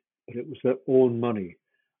good, but it was their own money.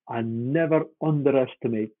 And never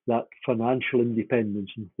underestimate that financial independence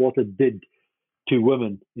and what it did to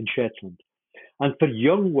women in Shetland. And for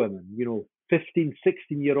young women, 15,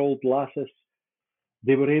 16-year-old lasses,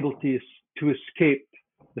 they were able to escape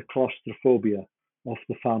the claustrophobia of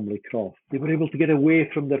the family croft. They were able to get away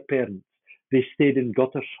from their parents. They stayed in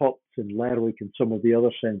gutters huts in Lerwick and some of the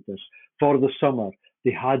other centres for the summer.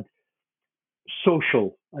 They had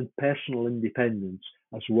social and personal independence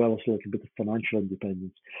as well as a little bit of financial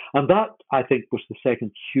independence. And that, I think, was the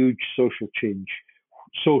second huge social change.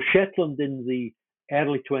 So Shetland in the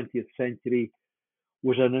early 20th century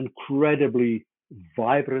was an incredibly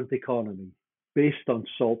vibrant economy based on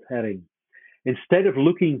salt herring. Instead of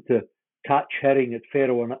looking to catch herring at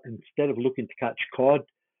Faroe, and instead of looking to catch cod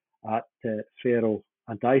at Faroe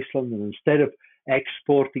and Iceland, and instead of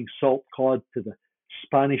exporting salt cod to the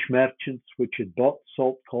Spanish merchants, which had bought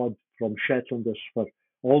salt cod from Shetlanders for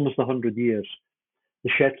almost 100 years,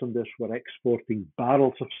 the Shetlanders were exporting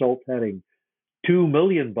barrels of salt herring, 2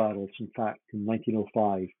 million barrels, in fact, in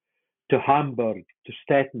 1905, to Hamburg, to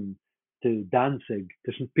Stettin, to Danzig,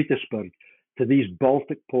 to St. Petersburg, to these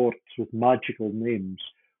Baltic ports with magical names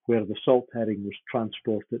where the salt herring was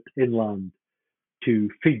transported inland to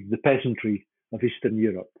feed the peasantry of Eastern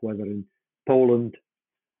Europe, whether in Poland,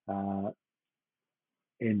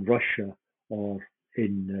 in Russia, or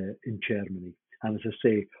in Germany. And as I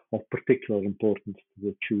say, of particular importance to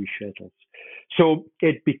the Jewish settlers. So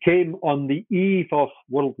it became, on the eve of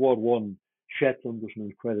World War I, Shetland was an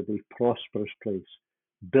incredibly prosperous place.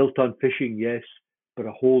 Built on fishing, yes, but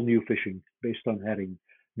a whole new fishing based on herring.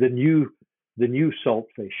 The new salt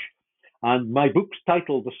fish. And my book's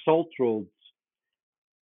title, The Salt Roads,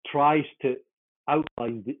 tries to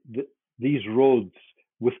outline these roads.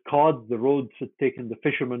 With cod, the roads had taken the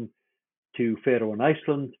fishermen to Faroe and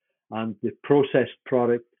Iceland, and the processed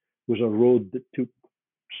product was a road that took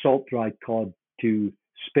salt-dried cod to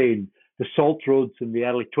Spain. The salt roads in the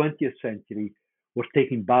early 20th century were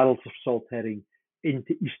taking barrels of salt herring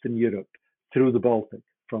into Eastern Europe through the Baltic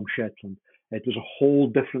from Shetland. It was a whole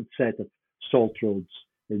different set of salt roads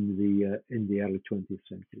in the early 20th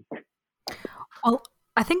century. Well,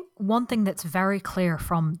 I think one thing that's very clear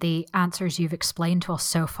from the answers you've explained to us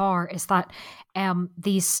so far is that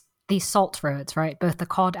these salt roads, right, both the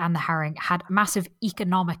cod and the herring, had massive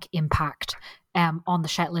economic impact on the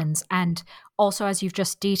Shetlands, and also, as you've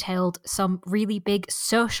just detailed, some really big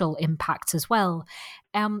social impacts as well.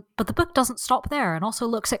 But the book doesn't stop there and also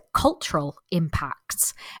looks at cultural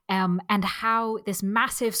impacts and how this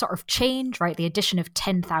massive sort of change, right, the addition of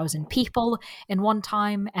 10,000 people in one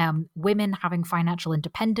time, women having financial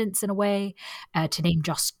independence in a way, to name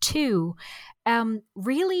just two,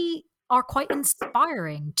 really are quite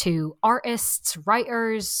inspiring to artists,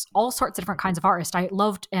 writers, all sorts of different kinds of artists. I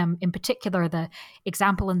loved, in particular, the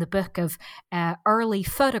example in the book of early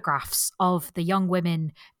photographs of the young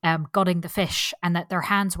women gutting the fish, and that their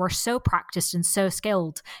hands were so practiced and so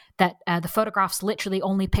skilled that the photographs literally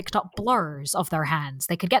only picked up blurs of their hands.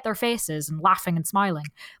 They could get their faces and laughing and smiling,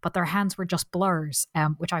 but their hands were just blurs,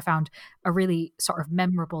 which I found a really sort of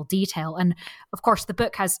memorable detail. And of course, the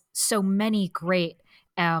book has so many great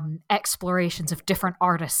explorations of different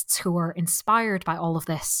artists who were inspired by all of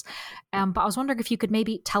this. But I was wondering if you could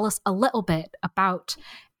maybe tell us a little bit about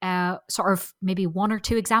sort of maybe one or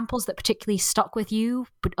two examples that particularly stuck with you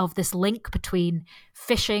of this link between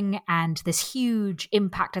fishing and this huge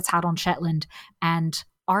impact it's had on Shetland and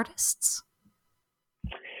artists.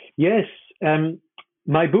 Yes.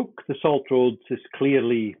 My book, The Salt Roads, is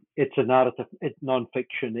clearly, it's a narrative, it's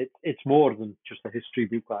non-fiction. It's more than just a history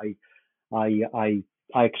book.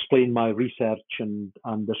 I explain my research, and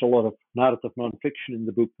there's a lot of narrative non-fiction in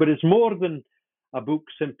the book, but it's more than a book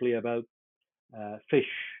simply about fish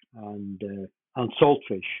and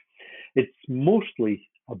saltfish. It's mostly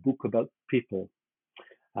a book about people,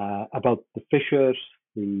 about the fishers,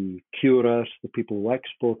 the curers, the people who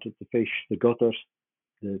exported the fish, the gutters,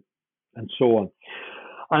 and so on.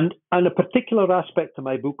 And a particular aspect of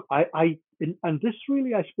my book, and this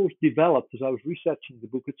really, I suppose, developed as I was researching the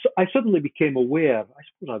book. I suddenly became aware, I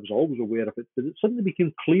suppose I was always aware of it, but it suddenly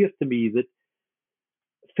became clear to me that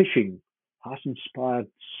fishing has inspired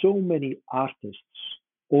so many artists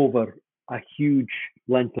over a huge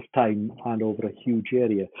length of time and over a huge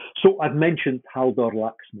area. So I've mentioned Halldór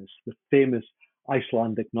Laxness, the famous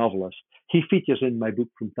Icelandic novelist. He features in my book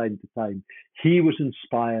from time to time. He was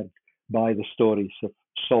inspired by the stories of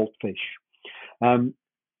saltfish.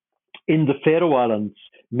 In the Faroe Islands,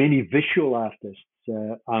 many visual artists,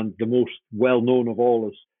 and the most well-known of all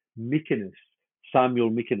is Mykines, Samuel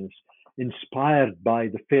Mykines, inspired by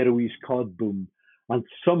the Faroese cod boom. And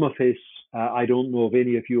some of his, I don't know if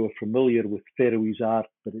any of you are familiar with Faroese art,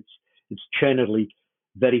 but it's generally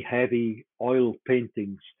very heavy oil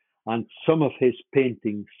paintings. And some of his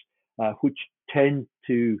paintings, which tend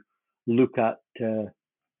to look at the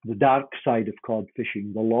dark side of cod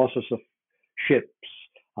fishing, the losses of ships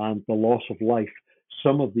and the loss of life.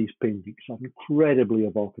 Some of these paintings are incredibly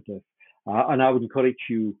evocative. And I would encourage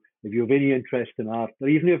you, if you have any interest in art, or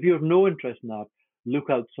even if you have no interest in art, look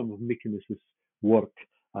out some of Mykines' work.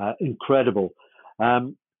 Incredible.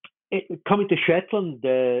 Coming to Shetland,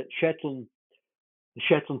 the Shetland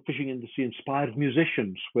fishing industry inspired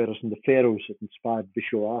musicians, whereas in the Faroes it inspired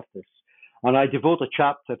visual artists. And I devote a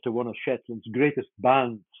chapter to one of Shetland's greatest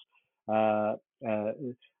bands,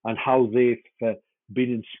 and how they've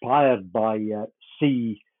been inspired by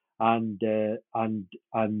sea and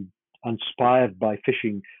inspired by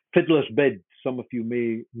fishing. Fiddler's Bid, some of you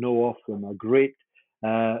may know of them, a great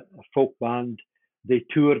folk band. They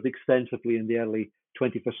toured extensively in the early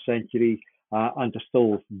 21st century and are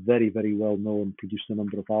still very, very well known, produced a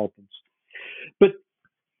number of albums. But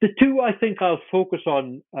the two I think I'll focus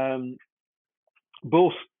on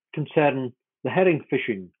both concern the herring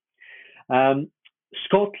fishing.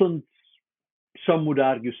 Scotland, some would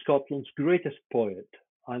argue Scotland's greatest poet,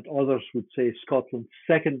 and others would say Scotland's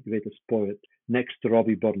second greatest poet, next to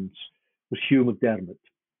Robbie Burns, was Hugh MacDiarmid.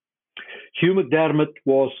 Hugh MacDiarmid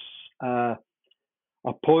was a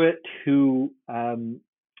poet who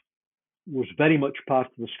was very much part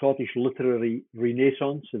of the Scottish literary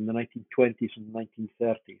renaissance in the 1920s and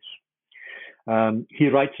 1930s. He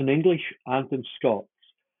writes in English and in Scots.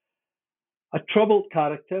 A troubled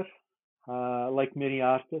character, like many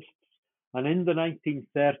artists, and in the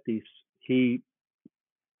 1930s he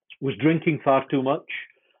was drinking far too much,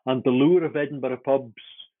 and the lure of Edinburgh pubs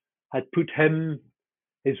had put him,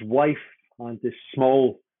 his wife, and his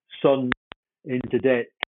small son into debt.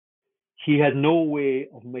 He had no way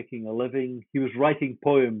of making a living. He was writing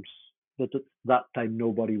poems that at that time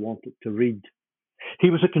nobody wanted to read. He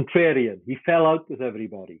was a contrarian. He fell out with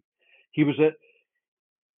everybody. He was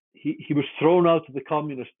thrown out of the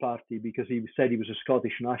Communist Party because he said he was a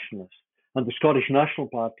Scottish nationalist, and the Scottish National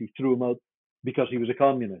Party threw him out because he was a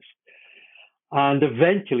communist. And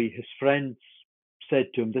eventually his friends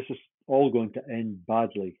said to him, this is all going to end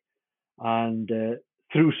badly. And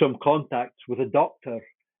through some contacts with a doctor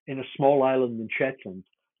in a small island in Shetland,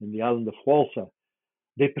 in the island of Whalsa,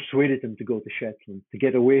 they persuaded him to go to Shetland, to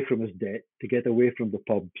get away from his debt, to get away from the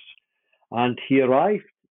pubs. And he arrived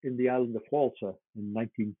in the island of Whalsa in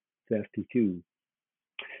 1932.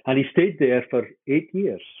 And he stayed there for 8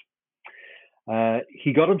 years.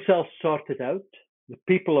 He got himself sorted out. The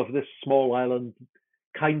people of this small island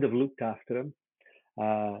kind of looked after him.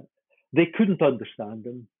 they couldn't understand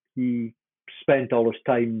him. He spent all his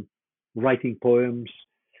time writing poems.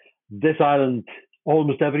 This island,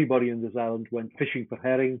 almost everybody on this island went fishing for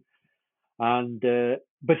herring,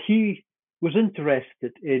 but he was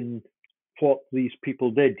interested in what these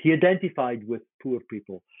people did. He identified with poor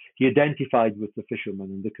people. He identified with the fishermen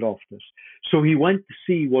and the crofters. So he went to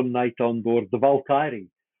sea one night on board the Valkyrie,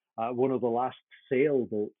 one of the last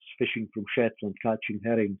sailboats fishing from Shetland, catching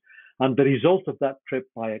herring. And the result of that trip,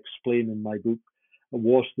 I explain in my book,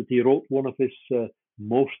 was that he wrote one of his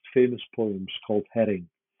most famous poems called Herring.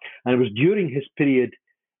 And it was during his period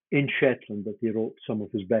in Shetland that he wrote some of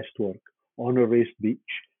his best work, On a Raised Beach,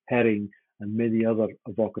 Herring, and many other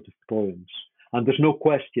evocative poems. And there's no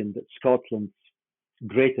question that Scotland's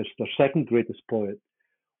greatest or second greatest poet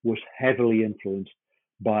was heavily influenced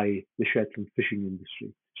by the Shetland fishing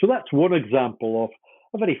industry. So that's one example of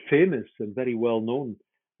a very famous and very well-known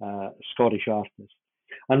Scottish artist.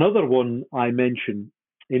 Another one I mention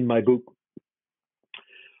in my book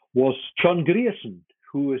was John Grierson,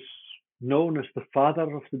 who is known as the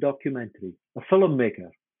father of the documentary, a filmmaker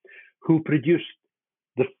who produced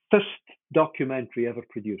the first documentary ever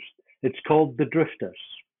produced. It's called The Drifters.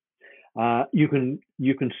 You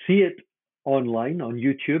can see it online on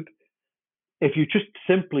YouTube. If you just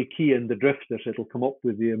simply key in The Drifters, it'll come up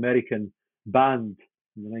with the American band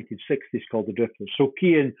in the 1960s called The Drifters. So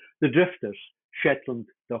key in The Drifters, Shetland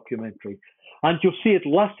documentary. And you'll see it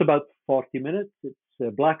lasts about 40 minutes.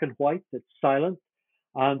 It's black and white, it's silent.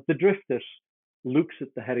 And The Drifters looks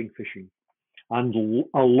at the herring fishing. And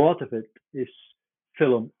a lot of it is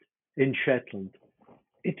filmed in Shetland.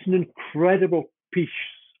 It's an incredible piece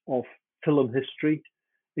of film history.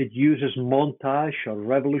 It uses montage, a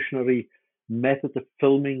revolutionary method of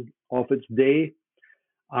filming of its day.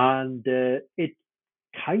 And it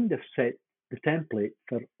kind of set the template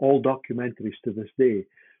for all documentaries to this day.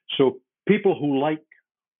 So people who like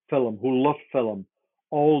film, who love film,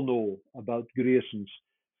 all know about Grierson's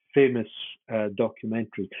famous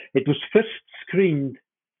documentary. It was first screened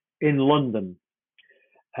in London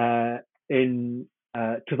to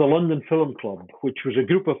the London Film Club, which was a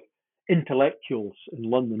group of intellectuals in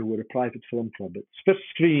London who were a private film club. Its first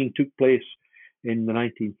screening took place in the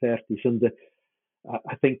 1930s, and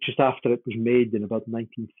I think just after it was made in about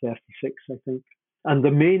 1936, I think. And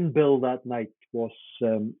the main bill that night was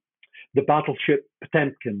the battleship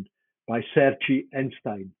Potemkin by Sergei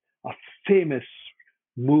Einstein, a famous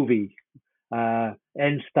movie.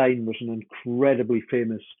 Einstein was an incredibly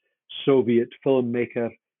famous Soviet filmmaker.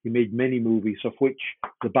 He made many movies, of which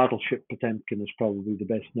the battleship Potemkin is probably the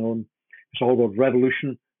best known. It's all about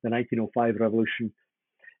revolution, the 1905 revolution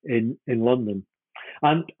in London.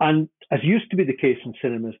 And as used to be the case in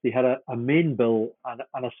cinemas, they had a main bill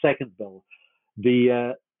and a second bill.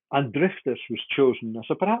 And Drifters was chosen as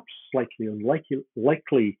a perhaps slightly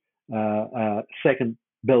unlikely second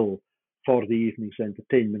bill for the evening's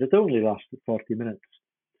entertainment. It only lasted 40 minutes.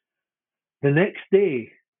 The next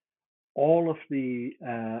day, all of the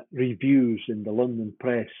reviews in the London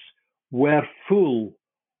press were full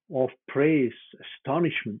of praise,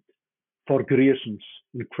 astonishment for Grierson's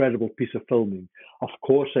incredible piece of filming. Of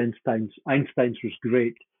course, Einstein's was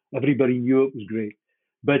great. Everybody knew it was great.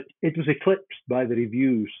 But it was eclipsed by the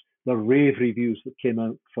reviews, the rave reviews that came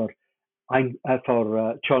out for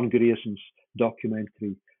John Grierson's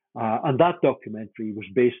documentary. And that documentary was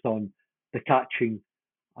based on the catching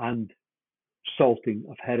and salting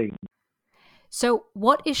of herring. So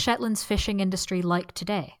what is Shetland's fishing industry like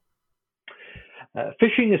today?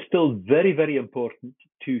 Fishing is still very, very important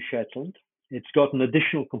to Shetland. It's got an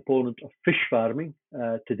additional component of fish farming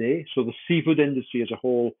today. So the seafood industry as a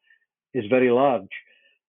whole is very large.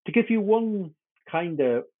 To give you one kind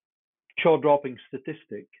of jaw-dropping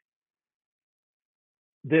statistic,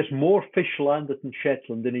 there's more fish landed in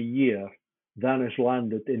Shetland in a year than is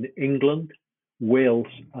landed in England, Wales,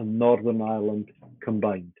 and Northern Ireland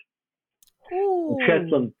combined.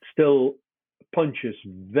 Shetland still punches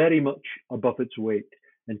very much above its weight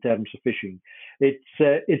in terms of fishing.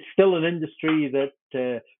 It's still an industry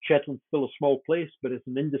that Shetland's still a small place, but it's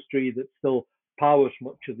an industry that still powers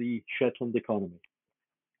much of the Shetland economy.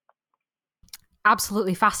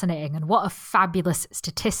 Absolutely fascinating, and what a fabulous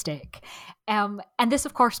statistic. And this,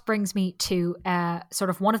 of course, brings me to sort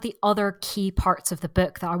of one of the other key parts of the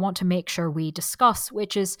book that I want to make sure we discuss,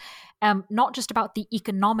 which is not just about the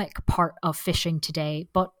economic part of fishing today,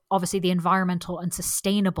 but obviously the environmental and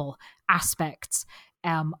sustainable aspects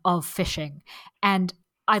of fishing. And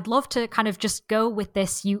I'd love to kind of just go with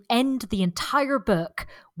this. You end the entire book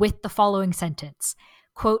with the following sentence,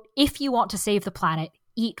 quote, "If you want to save the planet,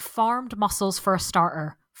 eat farmed mussels for a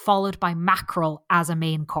starter, followed by mackerel as a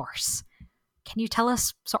main course. Can you tell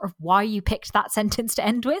us sort of why you picked that sentence to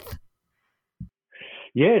end with?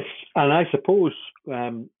 Yes, and I suppose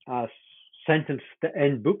a sentence to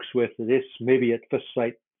end books with this, maybe at first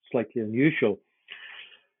sight slightly unusual.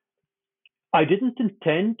 I didn't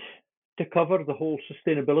intend to cover the whole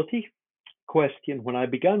sustainability question when I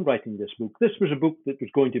began writing this book. This was a book that was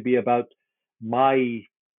going to be about my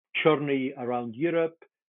journey around Europe,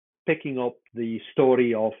 picking up the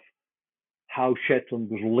story of how Shetland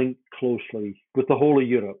was linked closely with the whole of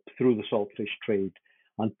Europe through the saltfish trade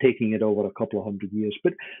and taking it over a couple of hundred years.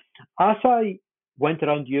 But as I went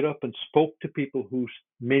around Europe and spoke to people who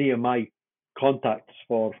many of my contacts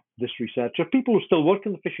for this research are people who still work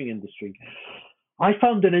in the fishing industry, I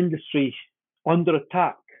found an industry under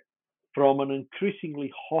attack from an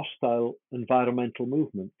increasingly hostile environmental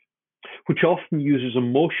movement, which often uses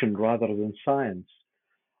emotion rather than science.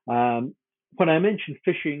 When I mention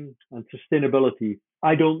fishing and sustainability,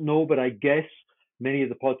 I don't know, but I guess many of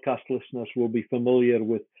the podcast listeners will be familiar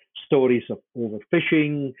with stories of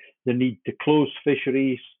overfishing, the need to close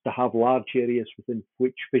fisheries, to have large areas within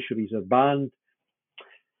which fisheries are banned.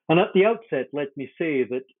 And at the outset, let me say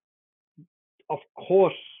that, of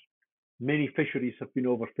course, many fisheries have been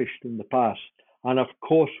overfished in the past. And of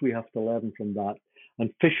course, we have to learn from that.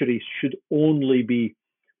 And fisheries should only be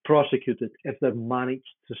prosecuted if they're managed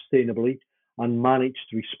sustainably and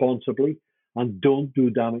managed responsibly and don't do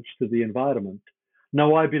damage to the environment.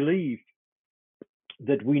 Now, I believe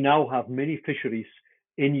that we now have many fisheries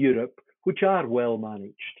in Europe which are well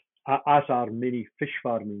managed, as are many fish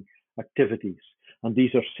farming activities. And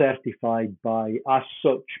these are certified as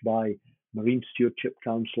such by Marine Stewardship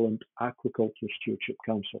Council and Aquaculture Stewardship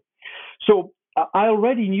Council. So I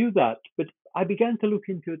already knew that, but I began to look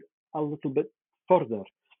into it a little bit further.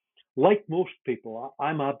 Like most people,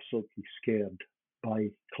 I'm absolutely scared by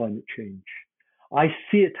climate change. I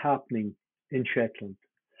see it happening in Shetland.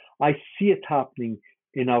 I see it happening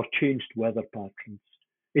in our changed weather patterns.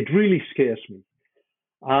 It really scares me.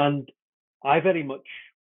 And I very much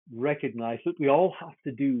recognize that we all have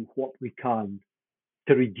to do what we can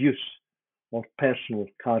to reduce our personal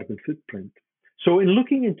carbon footprint. So in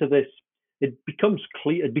looking into this, it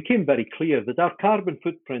became very clear that our carbon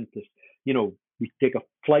footprint is, we take a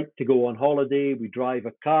flight to go on holiday, we drive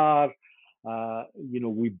a car,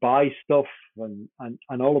 we buy stuff and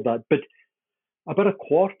all of that. But about a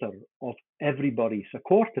quarter to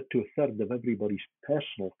a third of everybody's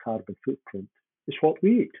personal carbon footprint is what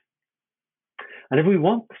we eat. And if we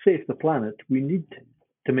want to save the planet, we need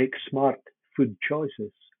to make smart food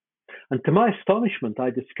choices. And to my astonishment, I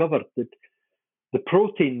discovered that the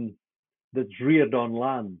protein that's reared on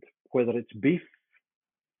land, whether it's beef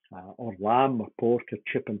or lamb or pork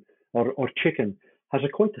or chicken, has a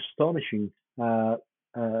quite astonishing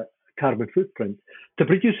carbon footprint. To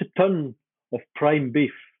produce a ton of prime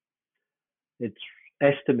beef, it's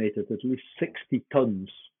estimated at least 60 tons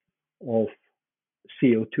of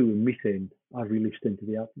CO2 and methane are released into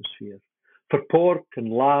the atmosphere. For pork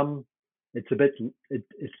and lamb, it's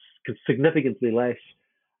significantly less,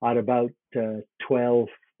 at about 12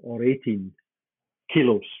 or 18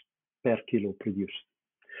 kilos per kilo produced.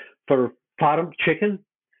 For farm chicken,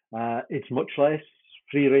 it's much less.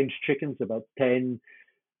 Free-range chicken's about 10.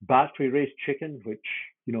 Battery-raised chicken, which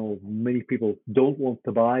many people don't want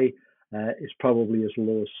to buy, is probably as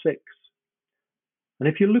low as 6. And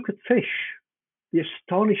if you look at fish, the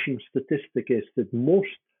astonishing statistic is that most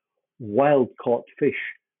wild-caught fish,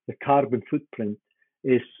 the carbon footprint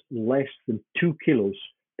is less than 2 kilos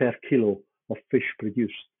per kilo of fish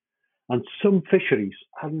produced. And some fisheries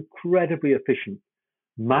are incredibly efficient.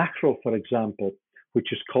 Mackerel, for example,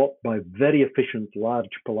 which is caught by very efficient large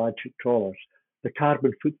pelagic trawlers, the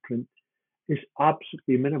carbon footprint is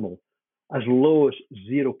absolutely minimal, as low as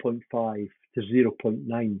 0.5 to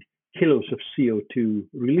 0.9 kilos of CO2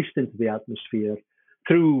 released into the atmosphere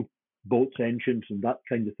through boats' engines and that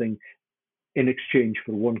kind of thing in exchange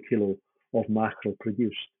for 1 kilo of mackerel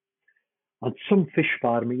produced. And some fish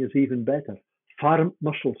farming is even better. Farmed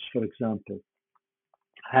mussels, for example,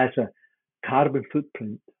 has a carbon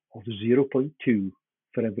footprint of 0.2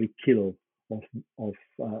 for every kilo of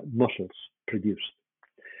mussels produced.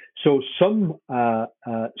 So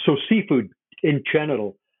seafood in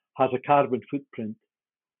general has a carbon footprint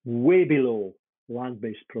way below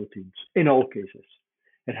land-based proteins in all cases.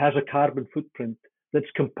 It has a carbon footprint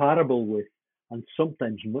that's comparable with and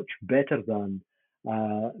sometimes much better than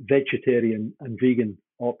vegetarian and vegan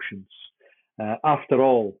options. After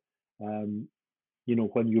all,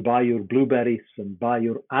 when you buy your blueberries and buy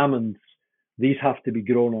your almonds, these have to be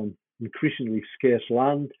grown on increasingly scarce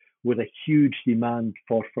land with a huge demand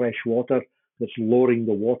for fresh water that's lowering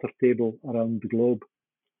the water table around the globe.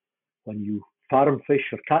 When you farm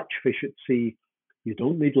fish or catch fish at sea, you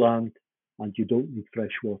don't need land and you don't need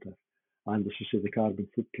fresh water. And as I say, the carbon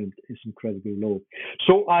footprint is incredibly low.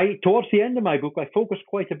 So towards the end of my book, I focus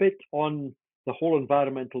quite a bit on the whole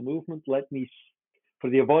environmental movement. For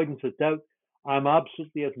the avoidance of doubt, I'm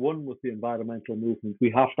absolutely at one with the environmental movement.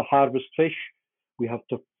 We have to harvest fish. We have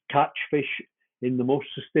to catch fish in the most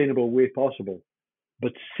sustainable way possible.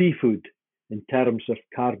 But seafood, in terms of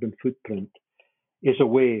carbon footprint, is a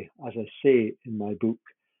way, as I say in my book,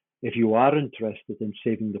 if you are interested in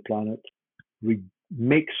saving the planet,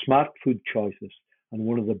 make smart food choices. And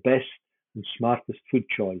one of the best and smartest food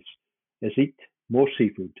choice is eat more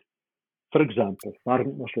seafood. For example,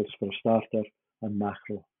 marine mussels for a starter and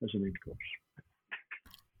mackerel as a main course.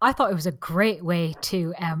 I thought it was a great way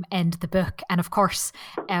to end the book. And of course,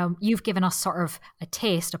 you've given us sort of a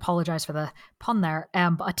taste, apologise for the pun there,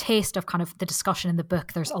 but a taste of kind of the discussion in the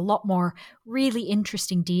book. There's a lot more really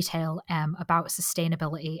interesting detail about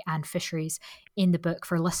sustainability and fisheries in the book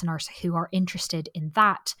for listeners who are interested in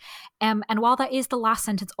that. And while that is the last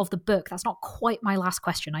sentence of the book, that's not quite my last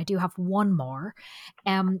question. I do have one more,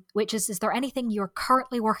 which is there anything you're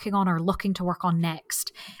currently working on or looking to work on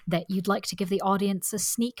next that you'd like to give the audience a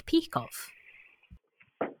sneak peek of?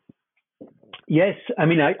 Yes, I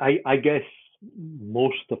mean, I guess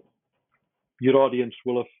most of your audience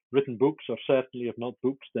will have written books, or certainly if not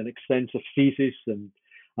books, then extensive theses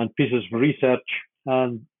and pieces of research.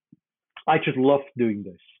 And I just love doing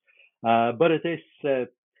this. But it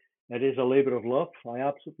is a labor of love. I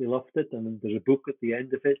absolutely loved it, and there's a book at the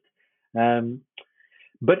end of it.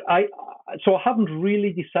 But I haven't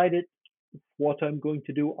really decided what I'm going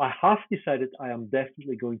to do. I have decided I am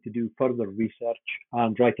definitely going to do further research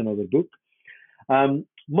and write another book.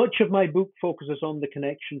 Much of my book focuses on the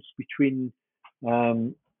connections between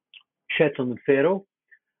Shetland and Faroe,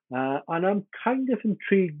 and I'm kind of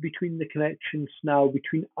intrigued between the connections now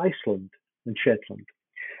between Iceland and Shetland.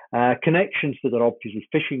 Connections that are obviously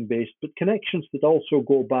fishing based, but connections that also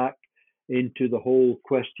go back into the whole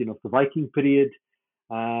question of the Viking period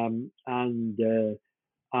and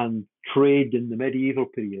trade in the medieval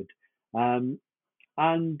period.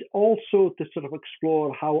 And also to sort of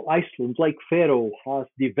explore how Iceland, like Faroe, has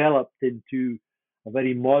developed into a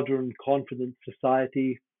very modern, confident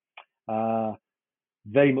society,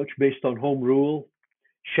 very much based on home rule.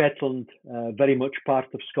 Shetland, very much part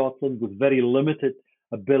of Scotland, with very limited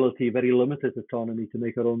ability, very limited autonomy to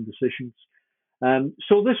make our own decisions.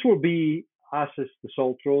 So this will be, as is the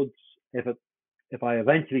Salt Roads, if I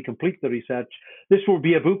eventually complete the research, this will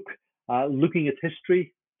be a book looking at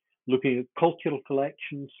history, looking at cultural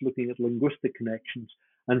collections, looking at linguistic connections,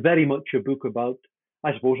 and very much a book about,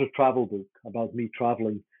 I suppose, a travel book about me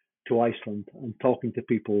traveling to Iceland and talking to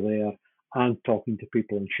people there and talking to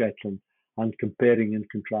people in Shetland and comparing and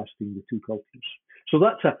contrasting the two cultures. So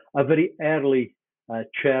that's a very early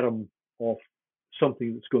germ of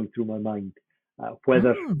something that's going through my mind.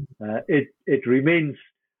 Whether it remains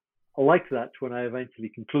like that when I eventually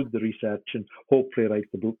conclude the research and hopefully write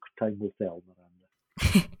the book, time will tell,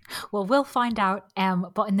 Miranda. Well, we'll find out.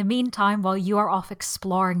 But in the meantime, while you are off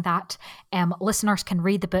exploring that, listeners can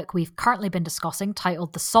read the book we've currently been discussing,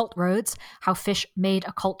 titled The Salt Roads, How Fish Made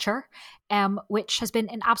a Culture, which has been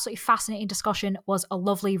an absolutely fascinating discussion, was a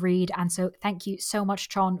lovely read. And so thank you so much,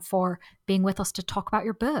 John, for being with us to talk about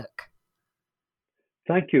your book.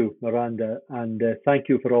 Thank you, Miranda, and thank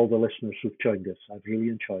you for all the listeners who've joined us. I've really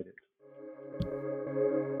enjoyed it.